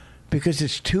kids because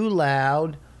it's too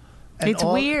loud. And It's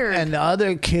weird. And the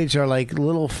other kids are like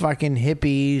little fucking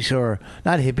hippies or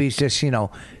not hippies, just,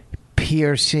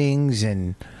 piercings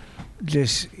and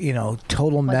just,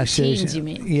 total Like the messes. teens, you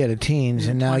mean? Yeah, the teens.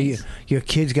 In And the now 20s. your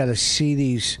kids got to see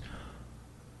these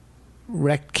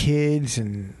wrecked kids,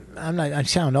 and I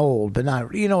sound old, but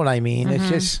not, you know what I mean? Mm-hmm. It's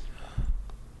just,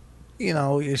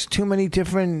 there's too many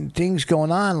different things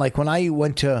going on. Like when I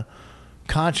went to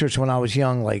concerts when I was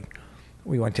young, like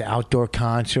we went to outdoor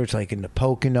concerts, like in the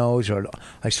Poconos, or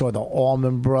I saw the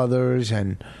Allman Brothers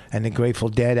and the Grateful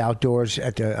Dead outdoors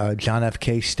at the John F.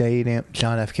 K. Stadium.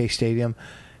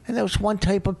 And there was one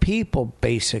type of people,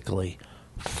 basically.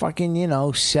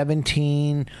 Fucking,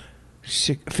 17,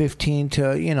 15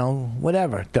 to,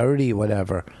 whatever, 30,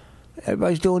 whatever.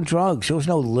 Everybody's doing drugs. There was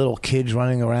no little kids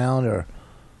running around or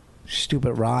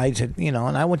stupid rides. And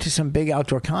I went to some big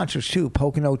outdoor concerts, too.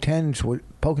 Pocono 10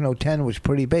 was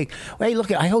pretty big. Hey,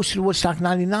 look, I hosted Woodstock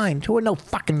 99. There were no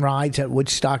fucking rides at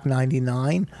Woodstock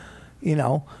 99,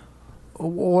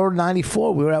 or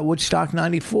 94. We were at Woodstock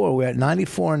 94. We were at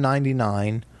 94 and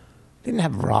 99. Didn't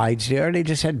have rides there. They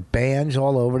just had bands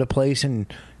all over the place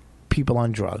and people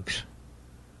on drugs.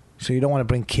 So you don't want to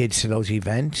bring kids to those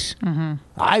events. Mm-hmm.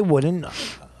 I wouldn't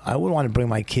want to bring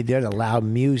my kid there to loud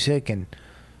music and,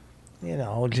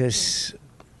 just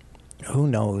who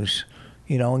knows.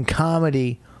 In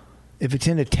comedy, if it's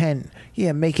in a tent,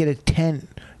 make it a tent.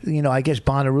 I guess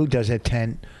Bonnaroo does a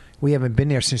tent. We haven't been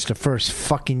there since the first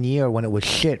fucking year when it was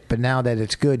shit. But now that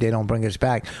it's good, they don't bring us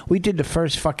back. We did the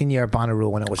first fucking year at Bonnaroo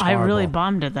when it was horrible. I really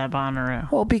bombed at that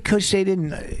Bonnaroo. Well, because they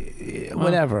didn't,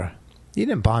 whatever. You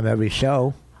didn't bomb every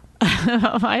show.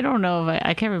 I don't know if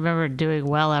I can't remember doing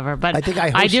well ever, but I think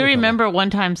I do hosted remember one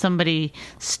time somebody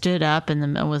stood up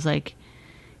and was like,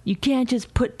 "You can't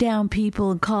just put down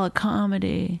people and call it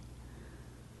comedy."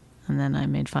 And then I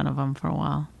made fun of them for a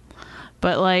while.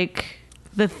 But like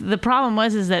the problem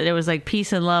is that there was like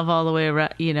peace and love all the way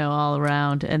around, all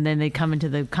around, and then they come into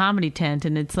the comedy tent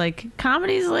and it's like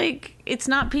comedy's like it's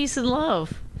not peace and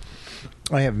love.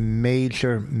 I have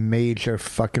major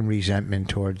fucking resentment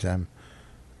towards them.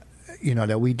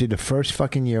 That we did the first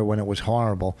fucking year when it was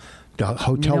horrible. The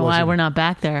hotel was. Why we're not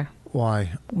back there?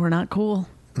 Why? We're not cool.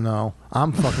 No,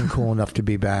 I'm fucking cool enough to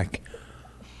be back.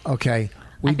 Okay.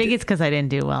 I think it's because I didn't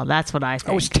do well. That's what I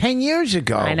think. It was 10 years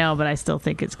ago. I know, but I still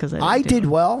think it's because I did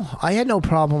well. I had no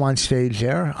problem on stage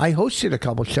there. I hosted a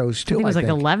couple shows too. I think it was like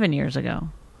 11 years ago.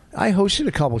 I hosted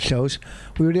a couple shows.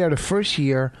 We were there the first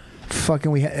year.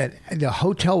 Fucking, the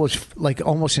hotel was like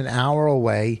almost an hour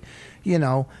away,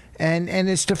 and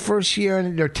it's the first year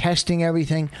and they're testing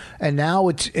everything, and now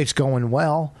it's going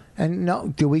well. And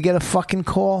no, do we get a fucking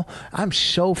call? I'm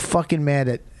so fucking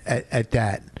mad at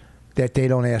that they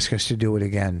don't ask us to do it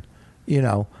again.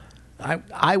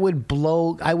 I would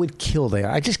kill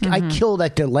there. I killed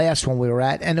at the last one we were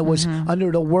at, and it was under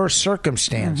the worst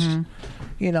circumstance.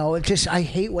 It just, I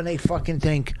hate when they fucking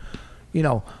think,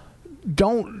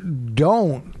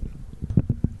 don't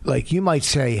like, you might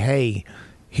say, hey,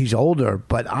 he's older,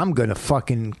 but I'm gonna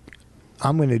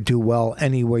do well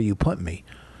anywhere you put me.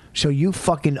 So you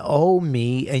fucking owe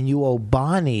me, and you owe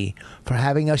Bonnie for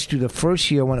having us do the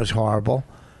first year when it was horrible.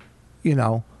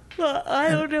 Well, I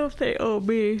don't know if they owe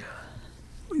me.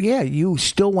 Yeah, you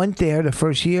still went there the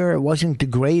first year. It wasn't the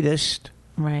greatest.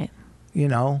 Right.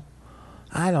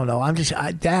 I don't know. I'm just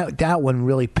that one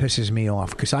really pisses me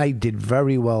off because I did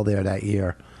very well there that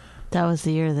year. That was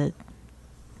the year that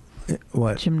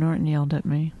Jim Norton yelled at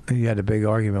me. You had a big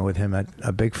argument with him at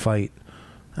a big fight.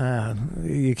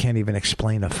 You can't even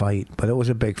explain a fight, but it was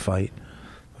a big fight.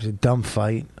 It was a dumb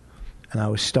fight, and I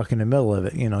was stuck in the middle of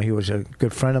it. He was a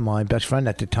good friend of mine, best friend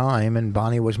at the time, and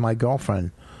Bonnie was my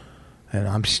girlfriend. And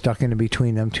I'm stuck in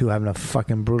between them two having a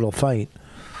fucking brutal fight.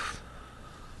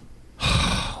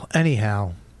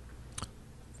 Anyhow.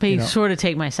 But you sort of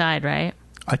take my side, right?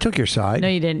 I took your side. No,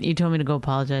 you didn't. You told me to go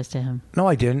apologize to him. No,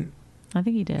 I didn't. I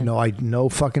think you did. No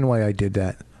fucking way I did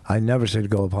that. I never said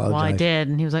go apologize. Well, I did,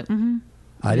 and he was like, mm-hmm.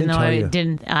 I didn't tell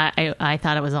you. I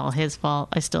thought it was all his fault.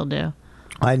 I still do.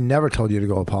 I never told you to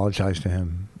go apologize to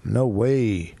him. No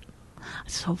way.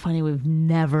 It's so funny. We've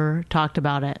never talked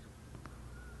about it.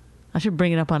 I should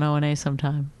bring it up on O&A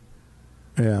sometime.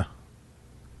 Yeah.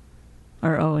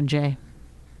 Or O&J.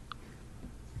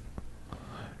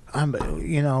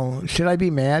 Should I be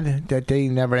mad that they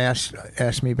never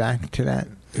asked me back to that?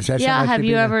 Is that yeah, have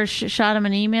you ever shot him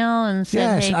an email and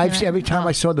said, yes, hey, every time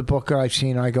I saw the Booker, I've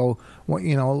seen her, I go,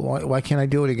 why can't I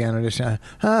do it again? Or just,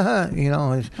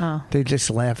 they just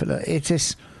laugh at it. It's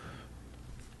just,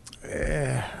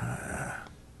 you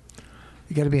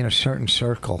got to be in a certain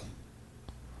circle.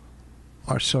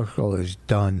 Our circle is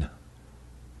done.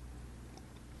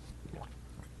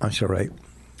 That's all right.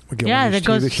 Yeah, that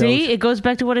goes. See, it goes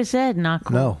back to what I said. Not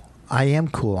cool. No, I am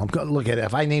cool. Look at it.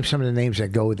 If I name some of the names that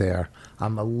go there,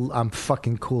 I'm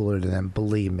fucking cooler than them.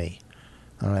 Believe me.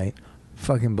 All right,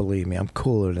 fucking believe me. I'm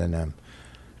cooler than them.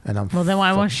 And I'm. Well, then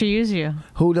why won't she use you?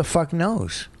 Who the fuck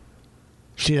knows?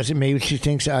 She doesn't. Maybe she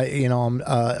thinks I'm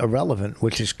irrelevant,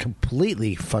 which is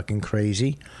completely fucking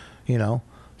crazy.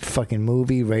 Fucking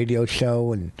movie, radio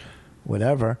show, and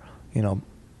whatever.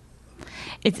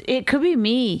 It could be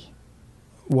me.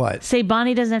 What? Say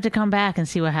Bonnie doesn't have to come back and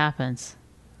see what happens.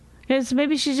 Because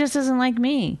maybe she just doesn't like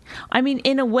me. I mean,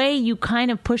 in a way, you kind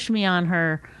of pushed me on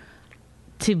her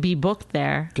to be booked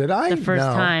there. Did I? The first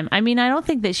No. time. I mean, I don't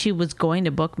think that she was going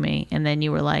to book me. And then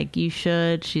you were like, you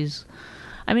should.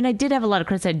 I mean, I did have a lot of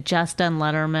credits. I'd just done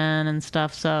Letterman and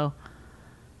stuff. So,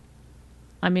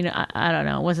 I mean, I don't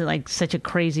know. It wasn't like such a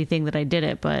crazy thing that I did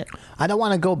it, but I don't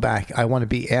want to go back. I want to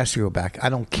be asked to go back. I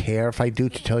don't care if I do,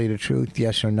 to tell you the truth,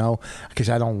 yes or no, because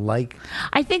I don't like.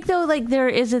 I think, though, like there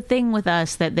is a thing with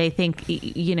us that they think,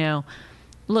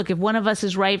 look, if one of us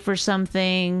is right for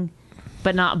something,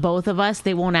 but not both of us,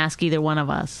 they won't ask either one of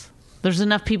us. There's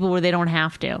enough people where they don't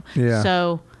have to. Yeah.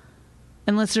 So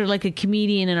unless they're like a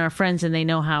comedian and our friends and they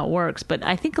know how it works. But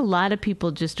I think a lot of people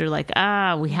just are like,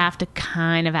 we have to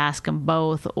kind of ask them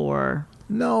both or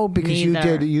no, because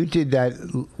neither. you did that.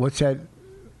 What's that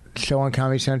show on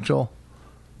Comedy Central?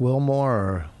 Wilmore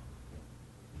or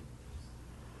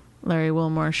Larry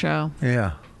Wilmore show.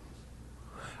 Yeah.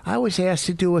 I was asked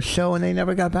to do a show and they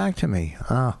never got back to me.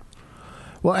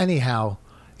 Well, anyhow,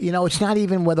 You know, it's not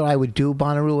even whether I would do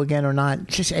Bonnaroo again or not.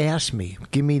 Just ask me.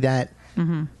 Give me that.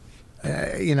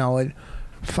 You know,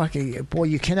 fucking boy,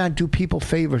 you cannot do people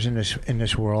favors in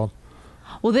this world.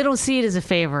 Well, they don't see it as a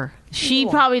favor. She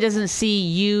probably doesn't see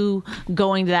you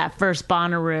going to that first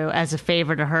Bonnaroo as a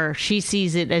favor to her. She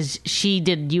sees it as she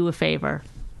did you a favor.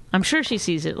 I'm sure she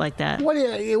sees it like that. What?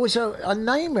 It was a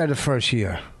nightmare the first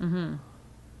year.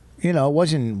 You know, it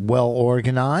wasn't well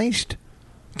organized.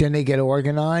 Then they get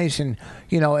organized, and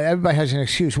you know everybody has an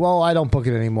excuse. Well, I don't book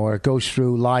it anymore. It goes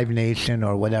through Live Nation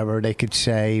or whatever they could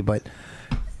say, but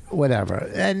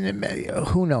whatever. And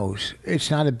who knows?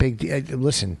 It's not a big deal.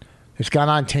 Listen, it's gone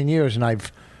on 10 years, and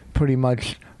I've pretty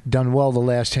much done well the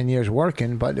last 10 years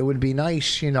working. But it would be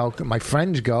nice, you know, my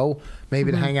friends go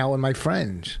maybe to hang out with my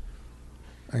friends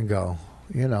and go.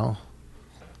 You know,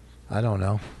 I don't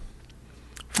know.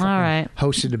 All right.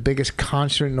 Hosted the biggest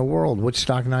concert in the world,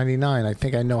 Woodstock 99. I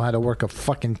think I know how to work a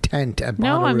fucking tent at Bonnaroo.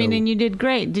 No, I mean, and you did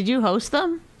great. Did you host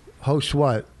them? Host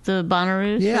what? The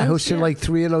Bonnaroo Yeah, I shows? hosted like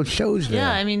 3 of those shows there.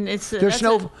 Yeah, I mean, that's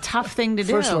a tough thing to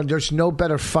do. First of all, there's no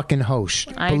better fucking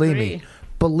host. I Believe agree. me.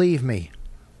 Believe me.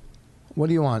 What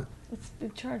do you want? It's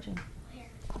charging.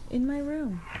 In my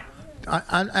room.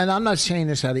 And I'm not saying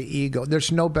this out of ego.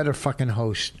 There's no better fucking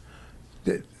host.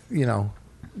 You know,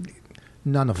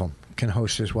 none of them can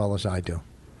host as well as I do.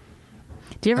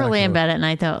 Do you ever lay in bed at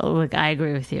night, though? Look, I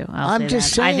agree with you. I'm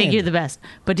just saying. I think you're the best.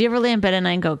 But do you ever lay in bed at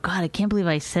night and go, God, I can't believe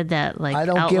I said that I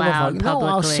don't out give loud a fuck. publicly. No,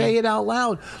 I'll say it out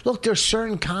loud. Look, there's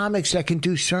certain comics that can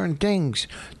do certain things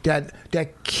that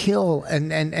kill,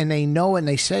 and they know and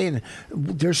they say, and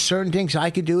there's certain things I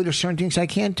can do, there's certain things I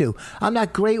can't do. I'm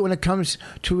not great when it comes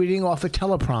to reading off a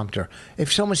teleprompter.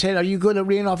 If someone said, are you good at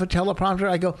reading off a teleprompter?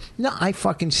 I go, no, I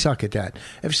fucking suck at that.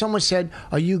 If someone said,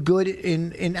 are you good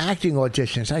in acting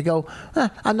auditions? I go,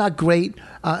 I'm not great.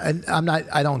 And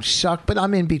I don't suck, but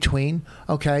I'm in between.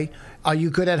 Okay. Are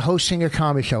you good at hosting a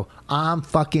comedy show? I'm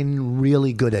fucking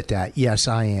really good at that. Yes,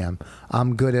 I am.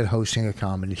 I'm good at hosting a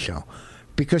comedy show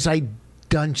because I've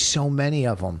done so many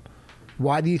of them.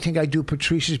 Why do you think I do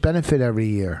Patrice's Benefit every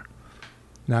year?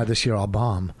 Now this year I'll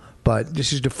bomb, but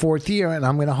this is the 4th year and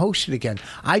I'm going to host it again.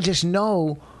 I just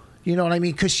know. You know what I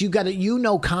mean? Because you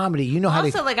know comedy. You know how to.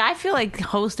 Also, I feel like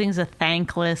hosting's a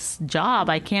thankless job.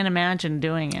 I can't imagine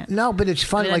doing it. No, but it's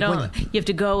fun. I mean, you have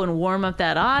to go and warm up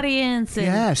that audience. And,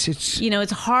 yes, it's.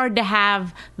 It's hard to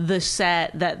have the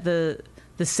set that the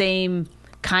same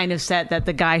kind of set that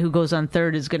the guy who goes on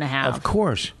third is going to have. Of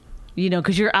course.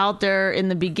 Because you're out there in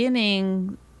the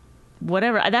beginning.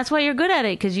 Whatever. That's why you're good at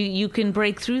it, because you can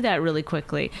break through that really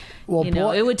quickly.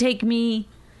 Well, it would take me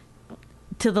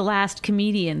to the last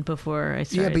comedian before I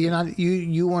started. Yeah, but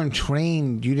you weren't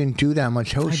trained. You didn't do that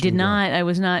much hosting. I did not. I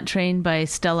was not trained by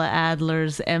Stella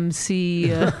Adler's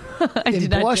MC. In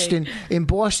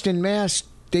Boston, Mass,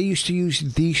 they used to use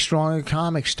the Stronger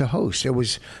comics to host. It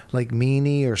was like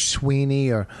Meanie or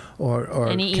Sweeney or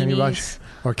Kenny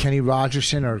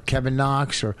Rogerson or Kevin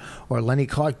Knox or Lenny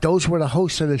Clark. Those were the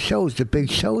hosts of the shows, the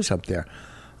big shows up there.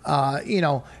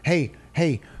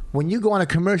 Hey, when you go on a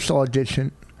commercial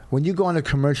audition.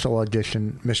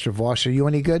 Mr. Voss, are you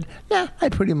any good? Nah, I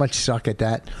pretty much suck at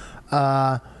that.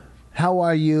 How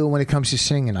are you when it comes to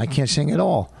singing? I can't sing at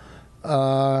all.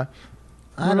 I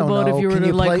don't know. What about if you were Can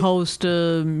to host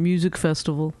a music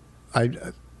festival?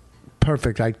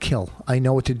 Perfect. I'd kill. I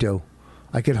know what to do.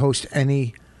 I could host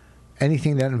anything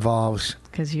that involves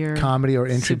comedy or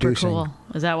introducing. Super cool.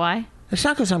 Is that why? It's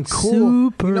not because I'm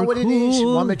cool. You know what it is?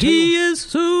 Want me to tell you? He is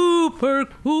super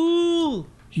cool.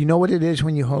 You know what it is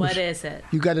when you host? What is it?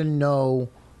 You got to know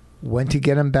when to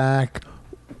get them back,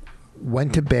 when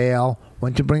to bail,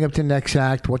 when to bring up the next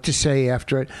act, what to say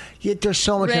after it. There's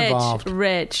so much involved.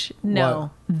 Rich,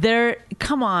 no.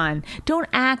 Come on. Don't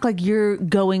act like you're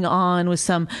going on with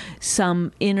some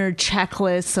inner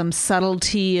checklist, some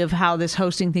subtlety of how this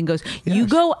hosting thing goes. Yes. You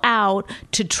go out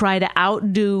to try to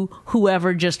outdo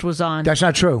whoever just was on. That's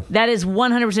not true. That is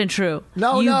 100% true.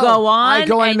 No, you go on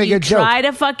and make you a joke. Try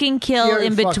to fucking kill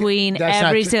in between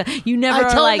every single. You never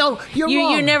are like. No,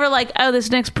 you're never like, oh, this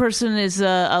next person is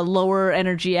a lower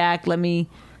energy act. Let me.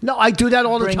 No, I do that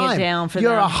all the time. Bring it down for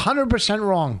You're them. 100%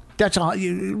 wrong. That's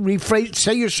you rephrase.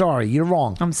 Say you're sorry. You're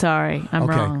wrong. I'm sorry. I'm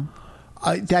wrong.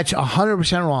 That's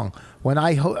 100% wrong. When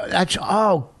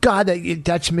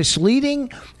that's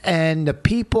misleading, and the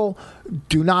people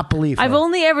do not believe her. I've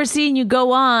only ever seen you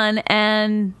go on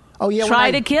and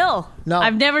try to kill. No,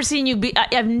 I've never seen you be.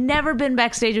 I've never been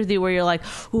backstage with you where you're like,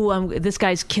 "Ooh, this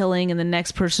guy's killing," and the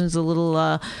next person's a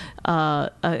little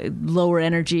lower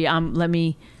energy. Let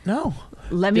me. No.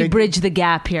 let me bridge the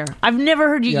gap here. I've never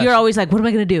heard you. Yes. You're always like, what am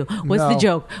I going to do? What's the No.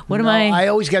 joke? What am No, I? I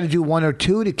always got to do one or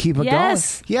two to keep it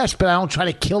Yes. going. Yes, but I don't try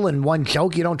to kill in one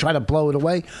joke. You don't try to blow it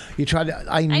away. You try to.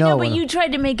 I know. I know, but you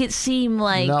tried to make it seem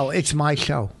like. No, it's my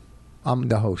show. I'm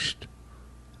the host.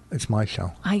 It's my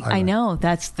show. I know but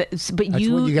That's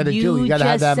you what you gotta do. You gotta just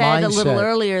have that said a little mindset.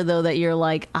 earlier though that you're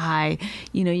like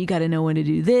you got to know when to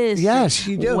do this. Yes,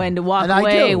 you do. When to walk And I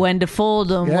away, do. when to fold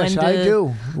them. Yes, when to, I do.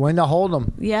 When to hold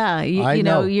them. Yeah, I you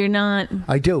know know. you're not.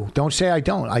 I do. Don't say I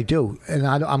don't. I do, and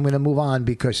I'm going to move on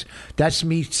because that's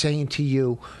me saying to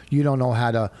you, you don't know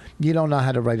how to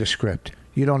write a script.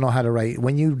 You don't know how to write.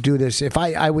 When you do this, if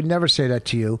I would never say that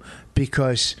to you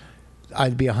because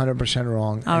I'd be 100%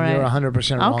 wrong, All and right. you're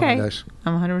 100% wrong Okay, on this.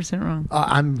 I'm 100% wrong.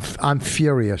 I'm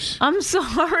furious. I'm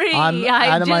sorry. I'm I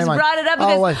out of my just mind. brought it up Oh,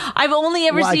 because well- I've only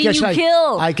ever well, I seen guess you I-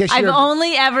 kill. I guess I've you're-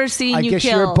 only ever seen I you guess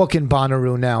kill. you're booking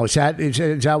Bonnaroo now. Is that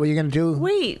what you're going to do?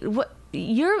 Wait, what?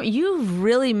 You've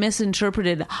really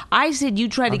misinterpreted. I said you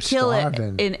try to I'm kill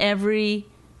starving. it in every.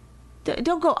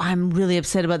 Don't go. I'm really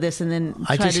upset about this, and then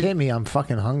I try just to, hit me. I'm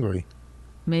fucking hungry.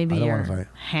 Maybe I don't you're wanna fight.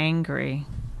 hangry.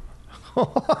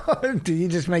 Did you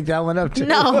just make that one up too?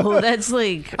 No, that's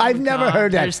like I've oh never God,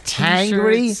 heard that. There's T-shirts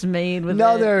Hangry? made with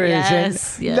No, it. there Yes,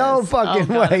 isn't. yes. No fucking Oh,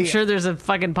 God, way. I'm sure there's a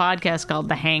fucking podcast called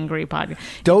The Hangry Podcast.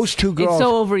 Those two girls. It's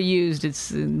so overused.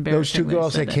 It's embarrassing. Those two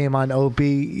girls that came on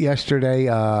Opie yesterday,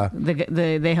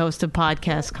 They host a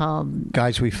podcast called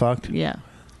Guys We Fucked. Yeah.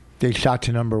 They shot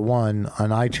to number 1 on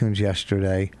iTunes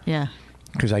yesterday Yeah.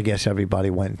 because I guess everybody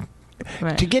went.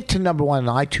 Right. To get to number 1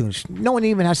 on iTunes, no one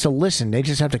even has to listen. They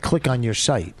just have to click on your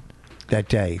site that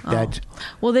day.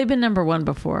 Well, they've been number 1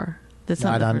 before. That's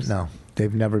not the first. No,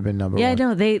 they've never been number 1. Yeah, I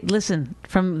know. They listen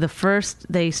from the first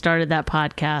they started that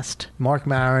podcast. Mark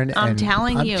Maron. I'm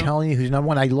telling you who's number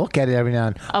 1. I look at it every now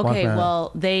and then. Mark Okay, Maron.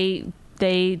 well, they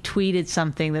tweeted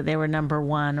something that they were number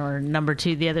 1 or number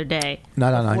 2 the other day.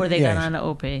 Not on before they yeah. got on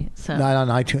Opie. So Not on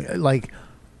iTunes. Like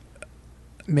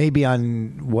maybe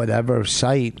on whatever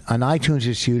site. On iTunes,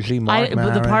 it's usually Mark but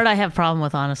Maron. the part I have problem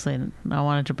with, honestly, and I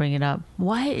wanted to bring it up.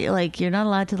 Why, like, you're not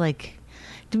allowed to, like...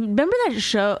 Remember that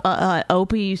show,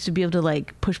 Opie used to be able to,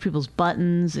 like, push people's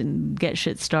buttons and get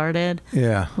shit started?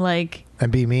 Yeah. Like...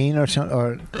 And be mean or something?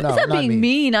 Or no, It's not being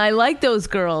mean. I like those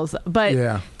girls, but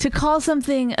Yeah. to call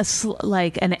something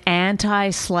like an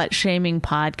anti-slut shaming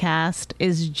podcast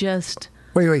is just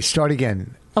Wait, start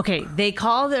again. okay. They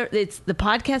call the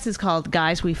podcast is called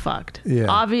Guys We Fucked. Yeah.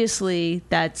 Obviously,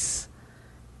 that's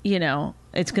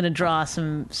it's going to draw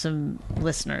some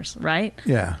listeners, right?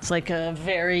 Yeah. It's like a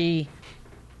very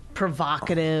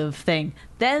provocative thing.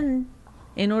 Then,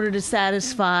 in order to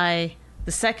satisfy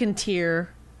the second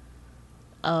tier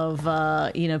of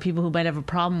people who might have a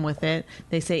problem with it,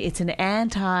 they say it's an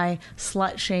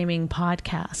anti-slut shaming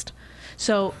podcast.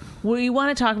 So we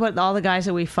want to talk about all the guys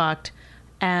that we fucked,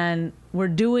 and we're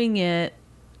doing it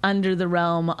under the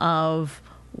realm of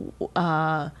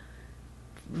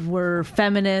we're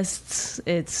feminists.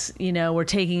 It's we're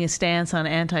taking a stance on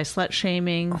anti-slut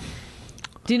shaming.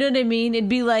 Do you know what I mean? It'd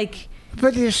be like.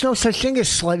 But there's no such thing as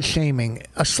slut shaming.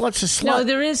 A slut's a slut. No,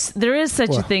 there is such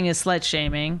a What? thing as slut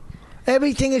shaming.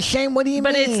 Everything is shame. What do you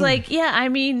But mean? it's like, yeah, I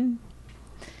mean,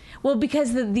 well,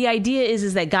 because the idea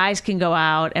is that guys can go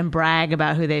out and brag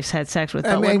about who they've had sex with,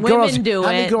 but when girls, women do how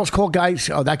many it, girls call guys?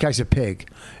 Oh, that guy's a pig.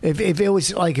 If it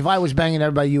was like if I was banging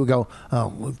everybody, you would go,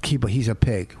 "Oh, he's a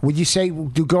pig." Would you say?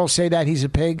 Do girls say that he's a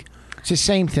pig? It's the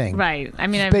same thing, right? I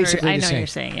mean, It's I've heard, basically I the know same. you're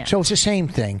saying, yeah. So it's the same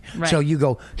thing. Right. So you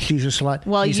go, she's a slut.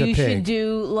 Well, he's you a pig. should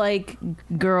do like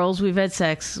girls we've had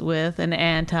sex with, an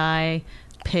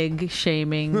anti-pig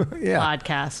shaming Yeah.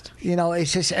 podcast.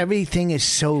 It's just everything is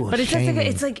so. But it's shaming.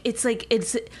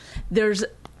 there's,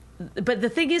 but the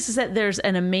thing is that there's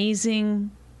an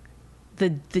amazing,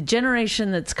 the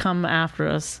generation that's come after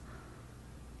us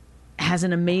has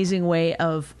an amazing way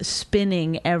of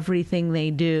spinning everything they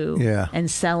do Yeah.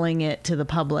 and selling it to the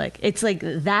public. It's like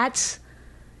that's,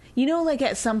 like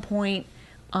at some point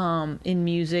in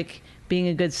music, being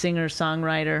a good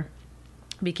singer-songwriter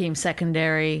became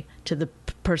secondary to the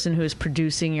person who is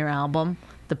producing your album.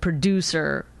 The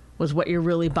producer was what you're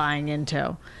really buying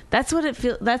into. That's what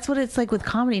it's like with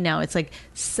comedy now. It's like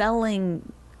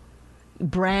selling,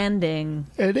 branding.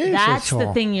 It is. That's the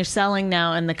all. thing you're selling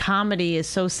now, and the comedy is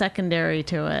so secondary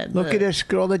to it. Look at this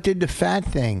girl that did the fat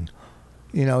thing.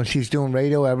 She's doing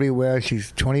radio everywhere.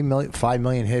 She's 5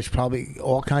 million hits, probably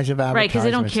all kinds of advertisements. Right, because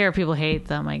they don't care if people hate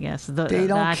them, I guess. They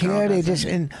don't care. They just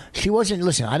and she wasn't.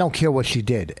 Listen, I don't care what she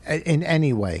did in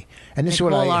any way. And this is what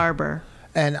Nicole Arbor.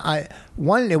 And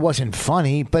it wasn't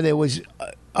funny, but it was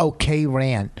okay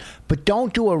rant. But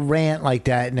don't do a rant like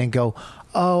that and then go,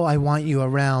 oh, I want you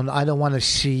around. I don't want to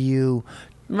see you.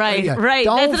 Right, Yeah. right.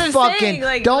 Don't That's what I'm fucking,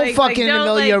 saying. don't fucking in the don't,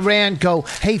 middle of your rant go,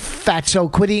 hey,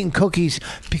 fatso, quit eating cookies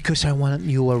because I want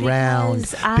you around.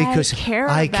 Because I care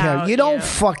about You don't you.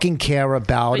 fucking care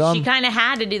about But them. she kind of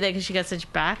had to do that because she got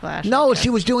such backlash. No, I guess. she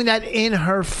was doing that in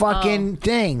her fucking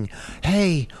thing.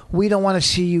 Hey, we don't want to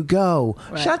see you go.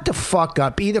 Right. Shut the fuck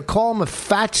up. Either call him a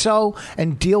fatso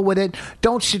and deal with it.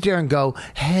 Don't sit there and go,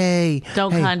 hey.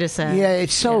 Don't hey. condescend. Yeah,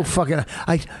 it's so fucking.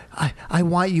 I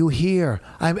want you here.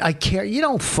 I care. You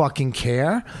don't fucking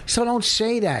care. So don't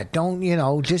say that. Don't,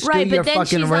 just Right, do your but then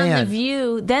fucking she's rant. on The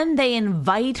View. Then they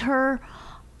invite her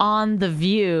on The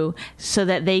View so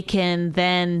that they can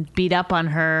then beat up on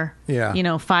her.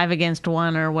 Yeah. 5 against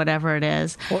 1 or whatever it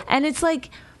is. And it's like,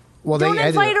 Well, they don't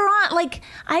edited invite it. her on. Like,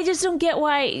 I just don't get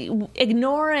why.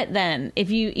 Ignore it then.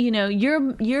 If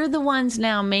you're the ones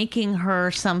now making her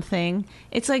something.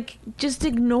 It's like, just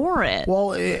ignore it. Well,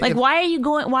 like, why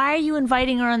are you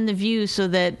inviting her on The View so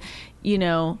that,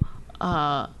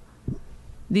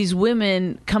 these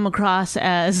women come across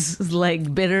as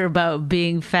like bitter about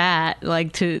being fat,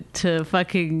 like to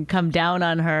fucking come down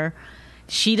on her.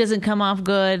 She doesn't come off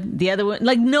good. The other one,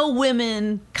 like, no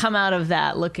women come out of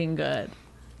that looking good.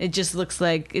 It just looks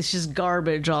like it's just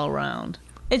garbage all around.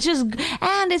 It's just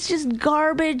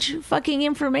garbage fucking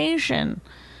information.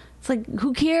 It's like,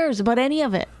 who cares about any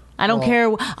of it? I don't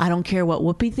care. I don't care what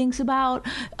Whoopi thinks about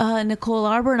Nicole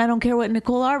Arbor, and I don't care what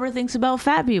Nicole Arbor thinks about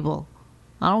fat people.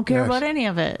 I don't care about any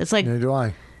of it. It's like, Neither do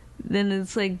I. then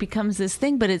it's like becomes this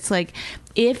thing. But it's like,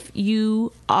 if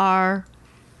you are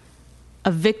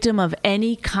a victim of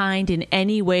any kind in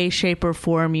any way, shape, or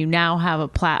form, you now have a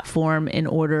platform in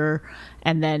order,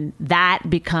 and then that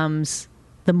becomes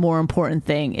the more important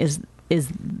thing. Is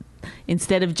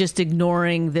instead of just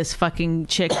ignoring this fucking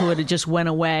chick who had just went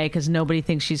away because nobody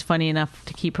thinks she's funny enough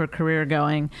to keep her career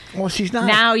going. Well, she's not.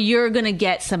 Now you're gonna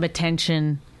get some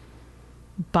attention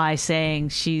by saying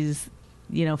she's,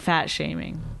 fat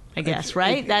shaming, I guess,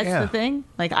 right? That's yeah. the thing.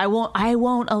 Like, I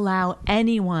won't allow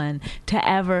anyone to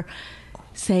ever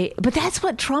say, but that's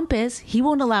what Trump is. He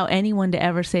won't allow anyone to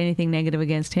ever say anything negative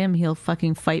against him. He'll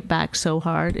fucking fight back so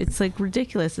hard. It's like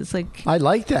ridiculous. It's like, I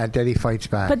like that he fights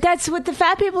back. but that's what the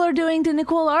fat people are doing to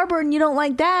Nicole Arbor, and you don't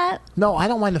like that. No, I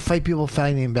don't mind the fight people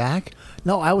fighting back.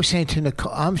 No, I was saying to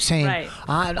Nicole, I'm saying, Right.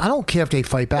 I don't care if they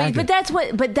fight back. But that's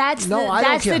No, I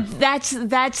don't care.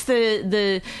 that's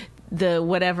the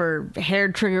whatever hair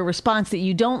trigger response that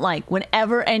you don't like.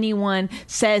 Whenever anyone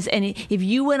says if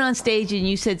you went on stage and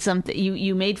you said something,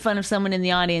 you made fun of someone in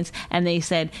the audience and they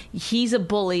said he's a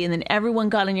bully, and then everyone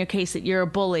got on your case that you're a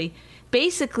bully.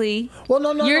 Basically,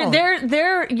 no.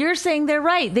 You're saying they're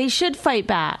right. They should fight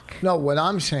back. No, what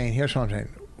I'm saying, here's what I'm saying.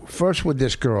 First, with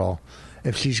this girl,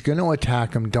 if she's going to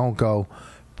attack him, don't go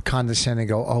condescending,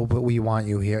 go, oh, but we want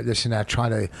you here, this and that, try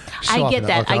to soften I get it.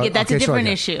 that. Okay, I get that's okay, a different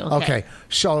so, issue. Okay,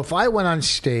 so if I went on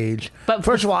stage, But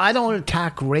first of all, I don't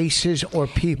attack races or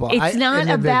people. It's not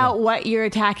individual. about what you're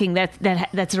attacking.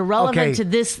 That's irrelevant Okay.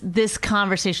 to this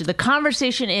conversation. The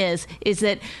conversation is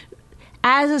that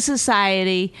as a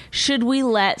society, should we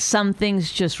let some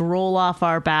things just roll off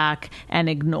our back and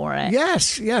ignore it?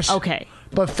 Yes. Okay.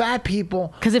 But fat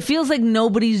people, Because it feels like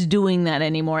nobody's doing that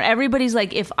anymore. Everybody's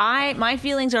like, if my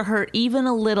feelings are hurt even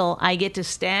a little, I get to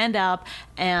stand up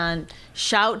and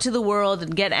shout to the world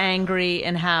and get angry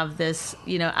and have this,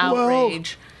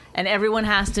 outrage. And everyone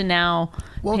has to now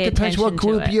well, pay it depends attention what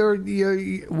group to it. you're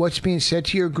what's being said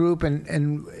to your group,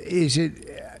 and is it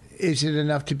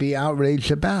enough to be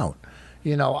outraged about?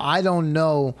 I don't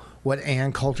know what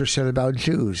Ann Coulter said about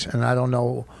Jews, and I don't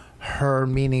know her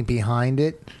meaning behind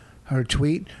it, her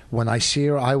tweet. When I see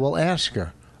her, I will ask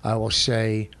her. I will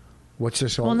say, what's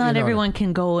this all? Well, not everyone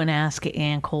can go and ask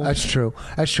Ann Coulter. That's true.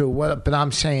 But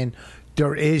I'm saying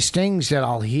there is things that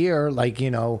I'll hear, like,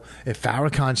 if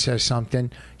Farrakhan says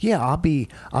something, yeah, I'll be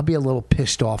a little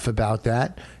pissed off about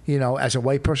that, as a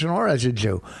white person or as a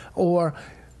Jew.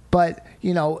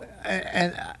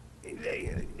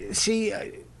 See,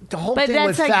 the whole But thing that's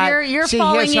with like fat, you're see,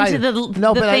 falling here's into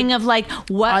the thing of like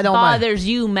what don't mind. bothers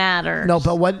you matters. No,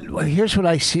 but here's what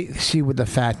I see with the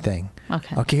fat thing.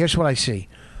 Okay, here's what I see.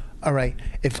 All right,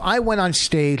 if I went on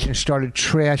stage and started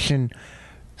trashing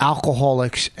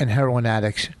alcoholics and heroin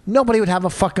addicts, nobody would have a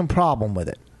fucking problem with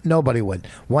it. Nobody would.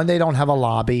 One, they don't have a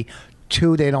lobby.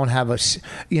 Two, they don't have a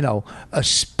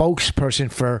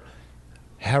spokesperson for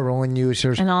heroin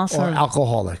users And also, or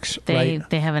alcoholics. They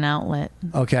right? have an outlet.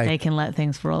 Okay. They can let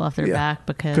things roll off their back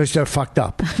because they're fucked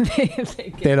up.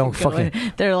 They don't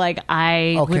fucking. They're like,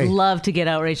 I Okay. would love to get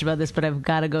outraged about this, but I've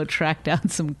got to go track down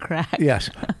some crack.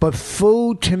 Yes, but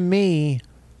food to me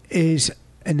is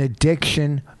an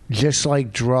addiction just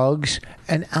like drugs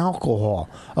and alcohol.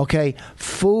 Okay,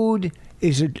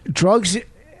 drugs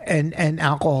and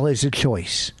alcohol is a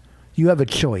choice. You have a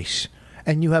choice,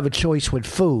 and you have a choice with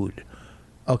food.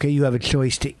 Okay, you have a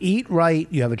choice to eat right.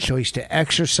 You have a choice to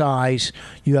exercise.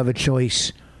 You have a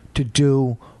choice to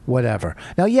do whatever.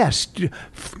 Now, yes,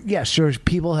 there's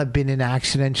people have been in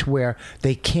accidents where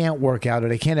they can't work out or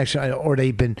they can't exercise or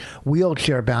they've been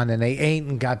wheelchair bound and they ain't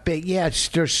and got big. Yeah,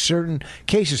 there's certain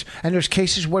cases. And there's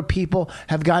cases where people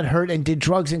have got hurt and did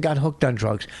drugs and got hooked on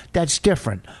drugs. That's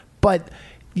different. But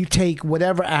you take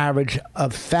whatever average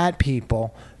of fat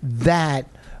people that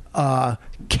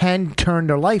can turn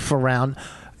their life around,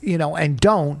 and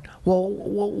don't.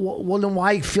 Well, then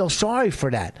why feel sorry for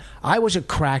that? I was a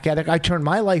crack addict. I turned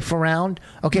my life around.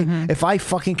 Okay, if I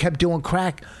fucking kept doing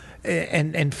crack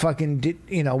and fucking did,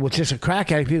 was just a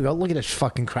crack addict, people go, look at this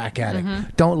fucking crack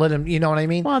addict. Don't let him. You know what I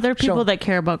mean? Well, there are people that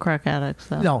care about crack addicts,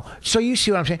 though. No, so you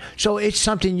see what I'm saying? So it's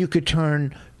something you could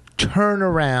turn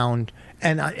around.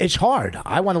 And it's hard.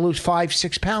 I want to lose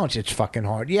 5-6 pounds. It's fucking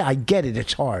hard. Yeah, I get it.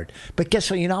 It's hard. But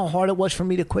guess what? You know how hard it was for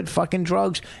me to quit fucking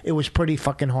drugs? It was pretty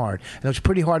fucking hard. And it was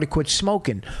pretty hard to quit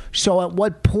smoking. So at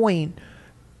what point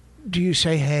do you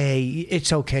say, hey,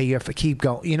 it's okay, you have to keep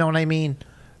going? You know what I mean?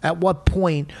 At what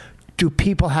point do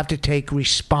people have to take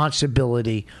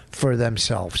responsibility for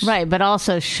themselves? Right, but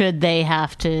also should they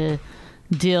have to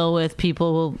deal with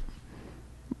people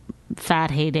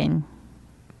fat hating?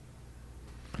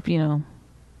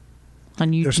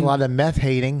 On YouTube. There's a lot of meth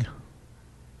hating.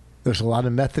 There's a lot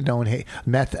of methadone hate.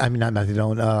 Meth.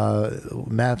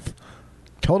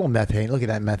 Total meth hating. Look at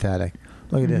that meth addict.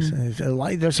 Look at this.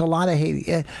 There's a lot of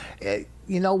hate.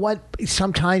 You know what?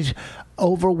 Sometimes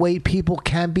overweight people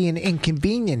can be an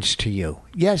inconvenience to you.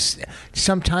 Yes,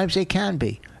 sometimes they can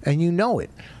be, and you know it.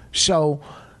 So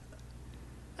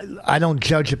I don't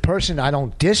judge a person. I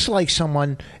don't dislike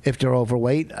someone if they're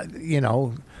overweight.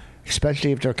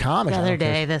 Especially if they're comics. The other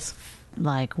day, this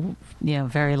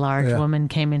very large woman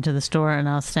came into the store, and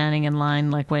I was standing in line,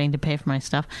 waiting to pay for my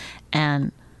stuff,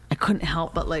 and I couldn't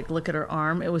help but look at her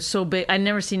arm. It was so big. I'd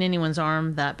never seen anyone's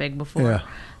arm that big before. Yeah.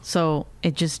 So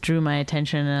it just drew my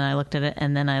attention, and I looked at it,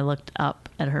 and then I looked up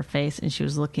at her face, and she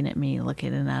was looking at me,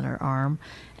 looking at her arm,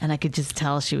 and I could just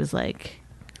tell she was like.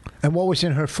 And what was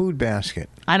in her food basket?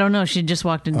 I don't know. She just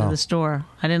walked into the store.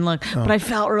 I didn't look, but I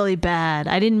felt really bad.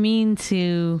 I didn't mean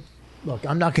to. Look,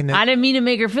 I'm not going to. I didn't mean to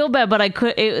make her feel bad, but I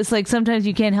could. It was sometimes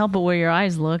you can't help but where your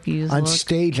eyes look. You just on look.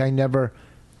 Stage, I never.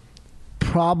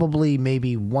 Probably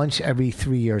maybe once every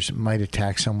 3 years might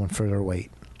attack someone for their weight.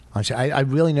 I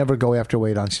really never go after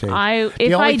weight on stage.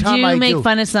 If I do make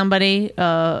fun of somebody,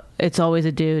 it's always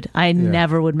a dude. I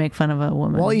never would make fun of a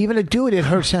woman. Well, even a dude, it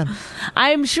hurts him.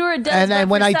 I'm sure it does. And then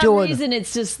when I do it,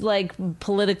 it's just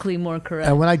politically more correct.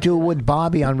 And when I do it with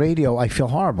Bobby on radio, I feel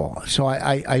horrible. So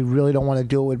I really don't want to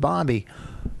do it with Bobby.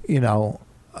 Because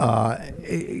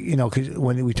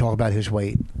when we talk about his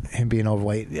weight, him being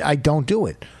overweight, I don't do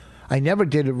it. I never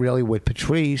did it really with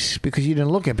Patrice because you didn't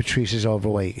look at Patrice as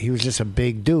overweight. He was just a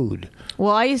big dude.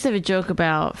 Well, I used to have a joke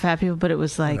about fat people, but it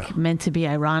was meant to be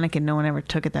ironic, and no one ever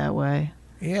took it that way.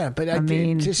 Yeah, but I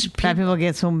mean, fat people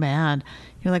get so mad.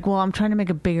 You're like, well, I'm trying to make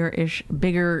a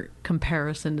bigger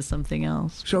comparison to something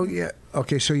else. So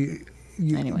okay. So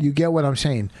you get what I'm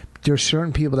saying. There's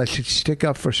certain people that should stick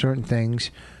up for certain things.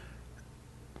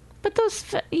 But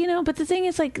but the thing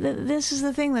is, this is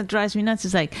the thing that drives me nuts.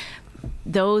 Is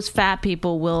those fat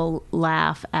people will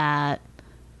laugh at.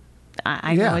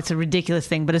 I know it's a ridiculous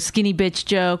thing, but a skinny bitch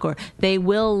joke, or they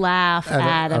will laugh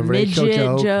at a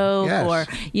midget joke, yes. Or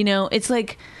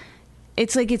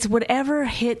it's whatever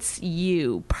hits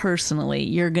you personally,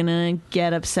 you're gonna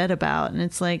get upset about, and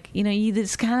it's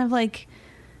it's kind of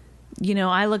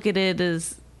I look at it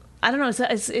as. I don't know.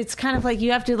 It's kind of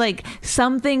you have to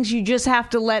some things you just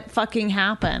have to let fucking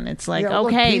happen. It's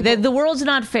okay, the world's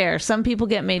not fair. Some people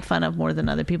get made fun of more than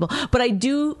other people. But I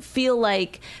do feel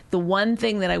the one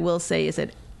thing that I will say is that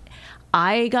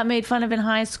I got made fun of in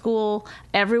high school.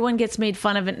 Everyone gets made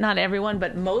fun of it. Not everyone,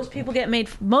 but most people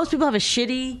most people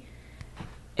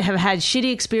have had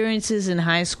shitty experiences in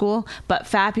high school, but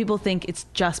fat people think it's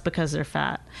just because they're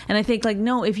fat. And I think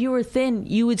no, if you were thin,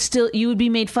 you would be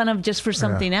made fun of just for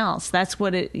something else. That's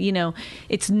what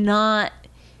it's not,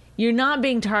 you're not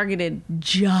being targeted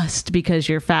just because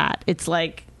you're fat. It's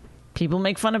people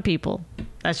make fun of people.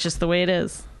 That's just the way it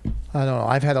is. I don't know.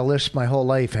 I've had a lisp my whole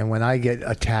life, and when I get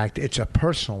attacked, it's a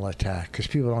personal attack because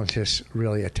people don't just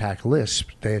really attack lisp.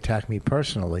 They attack me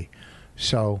personally.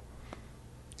 So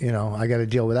I got to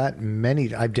deal with that.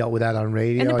 I've dealt with that on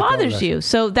radio. And it bothers you.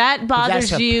 So that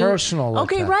bothers that's you. A personal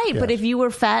okay, attack, right. yes. But if you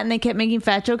were fat and they kept making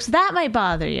fat jokes, that might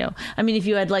bother you. I mean, if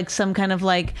you had like some kind of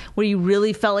like where you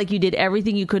really felt like you did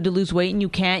everything you could to lose weight and you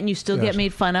can't and you still get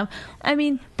made fun of. I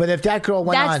mean, but if that girl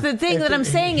went that's the thing that I'm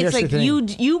saying. It's like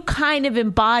you kind of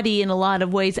embody in a lot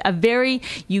of ways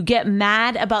you get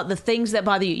mad about the things that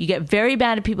bother you. You get very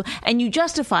mad at people and you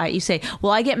justify it. You say,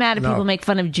 well, I get mad at people make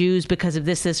fun of Jews because of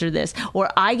this, or this. Or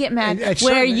I get mad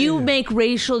where you make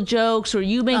racial jokes or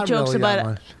you make not jokes really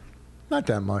about it. Not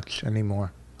that much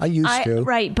anymore. I used to.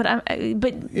 Right, but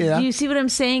do you see what I'm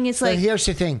saying? It's like, but here's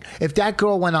the thing. If that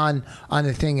girl went on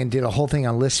the thing and did a whole thing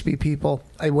on lesbian people,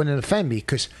 it wouldn't offend me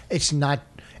because it's not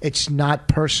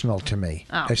personal to me.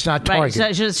 Oh, it's not targeted.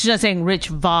 Right. So she's just saying Rich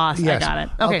Voss. Yes. I got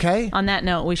it. Okay. On that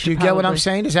note, we should. Do you get what I'm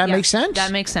saying? Does that make sense?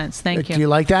 That makes sense. Thank you. Do you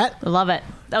like that? I love it.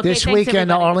 Okay, this thanks, weekend,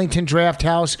 the everybody. Arlington Draft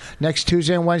House. Next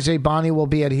Tuesday and Wednesday, Bonnie will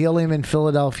be at Helium in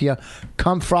Philadelphia.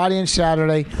 Come Friday and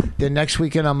Saturday. Then next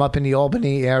weekend, I'm up in the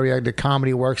Albany area. The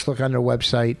Comedy Works. Look on their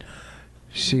website.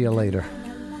 See you later.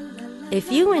 If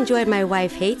you enjoyed My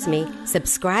Wife Hates Me,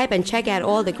 subscribe and check out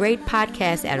all the great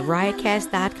podcasts at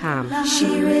riotcast.com. She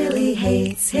really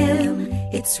hates him,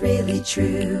 it's really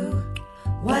true.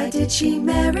 Why did she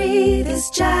marry this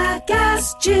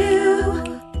jackass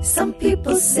Jew? Some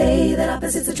people say that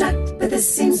opposites attract, but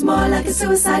this seems more like a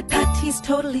suicide pact. He's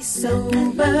totally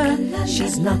sober,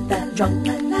 she's not that drunk.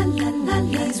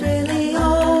 He's really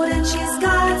old and she's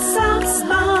got some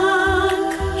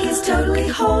spunk. He's totally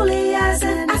holy as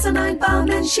an asinine bomb,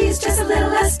 and she's just a little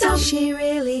less dumb. She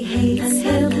really hates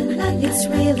him, it's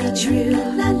really true.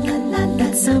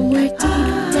 But somewhere deep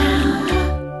down,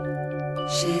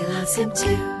 she loves him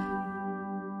too.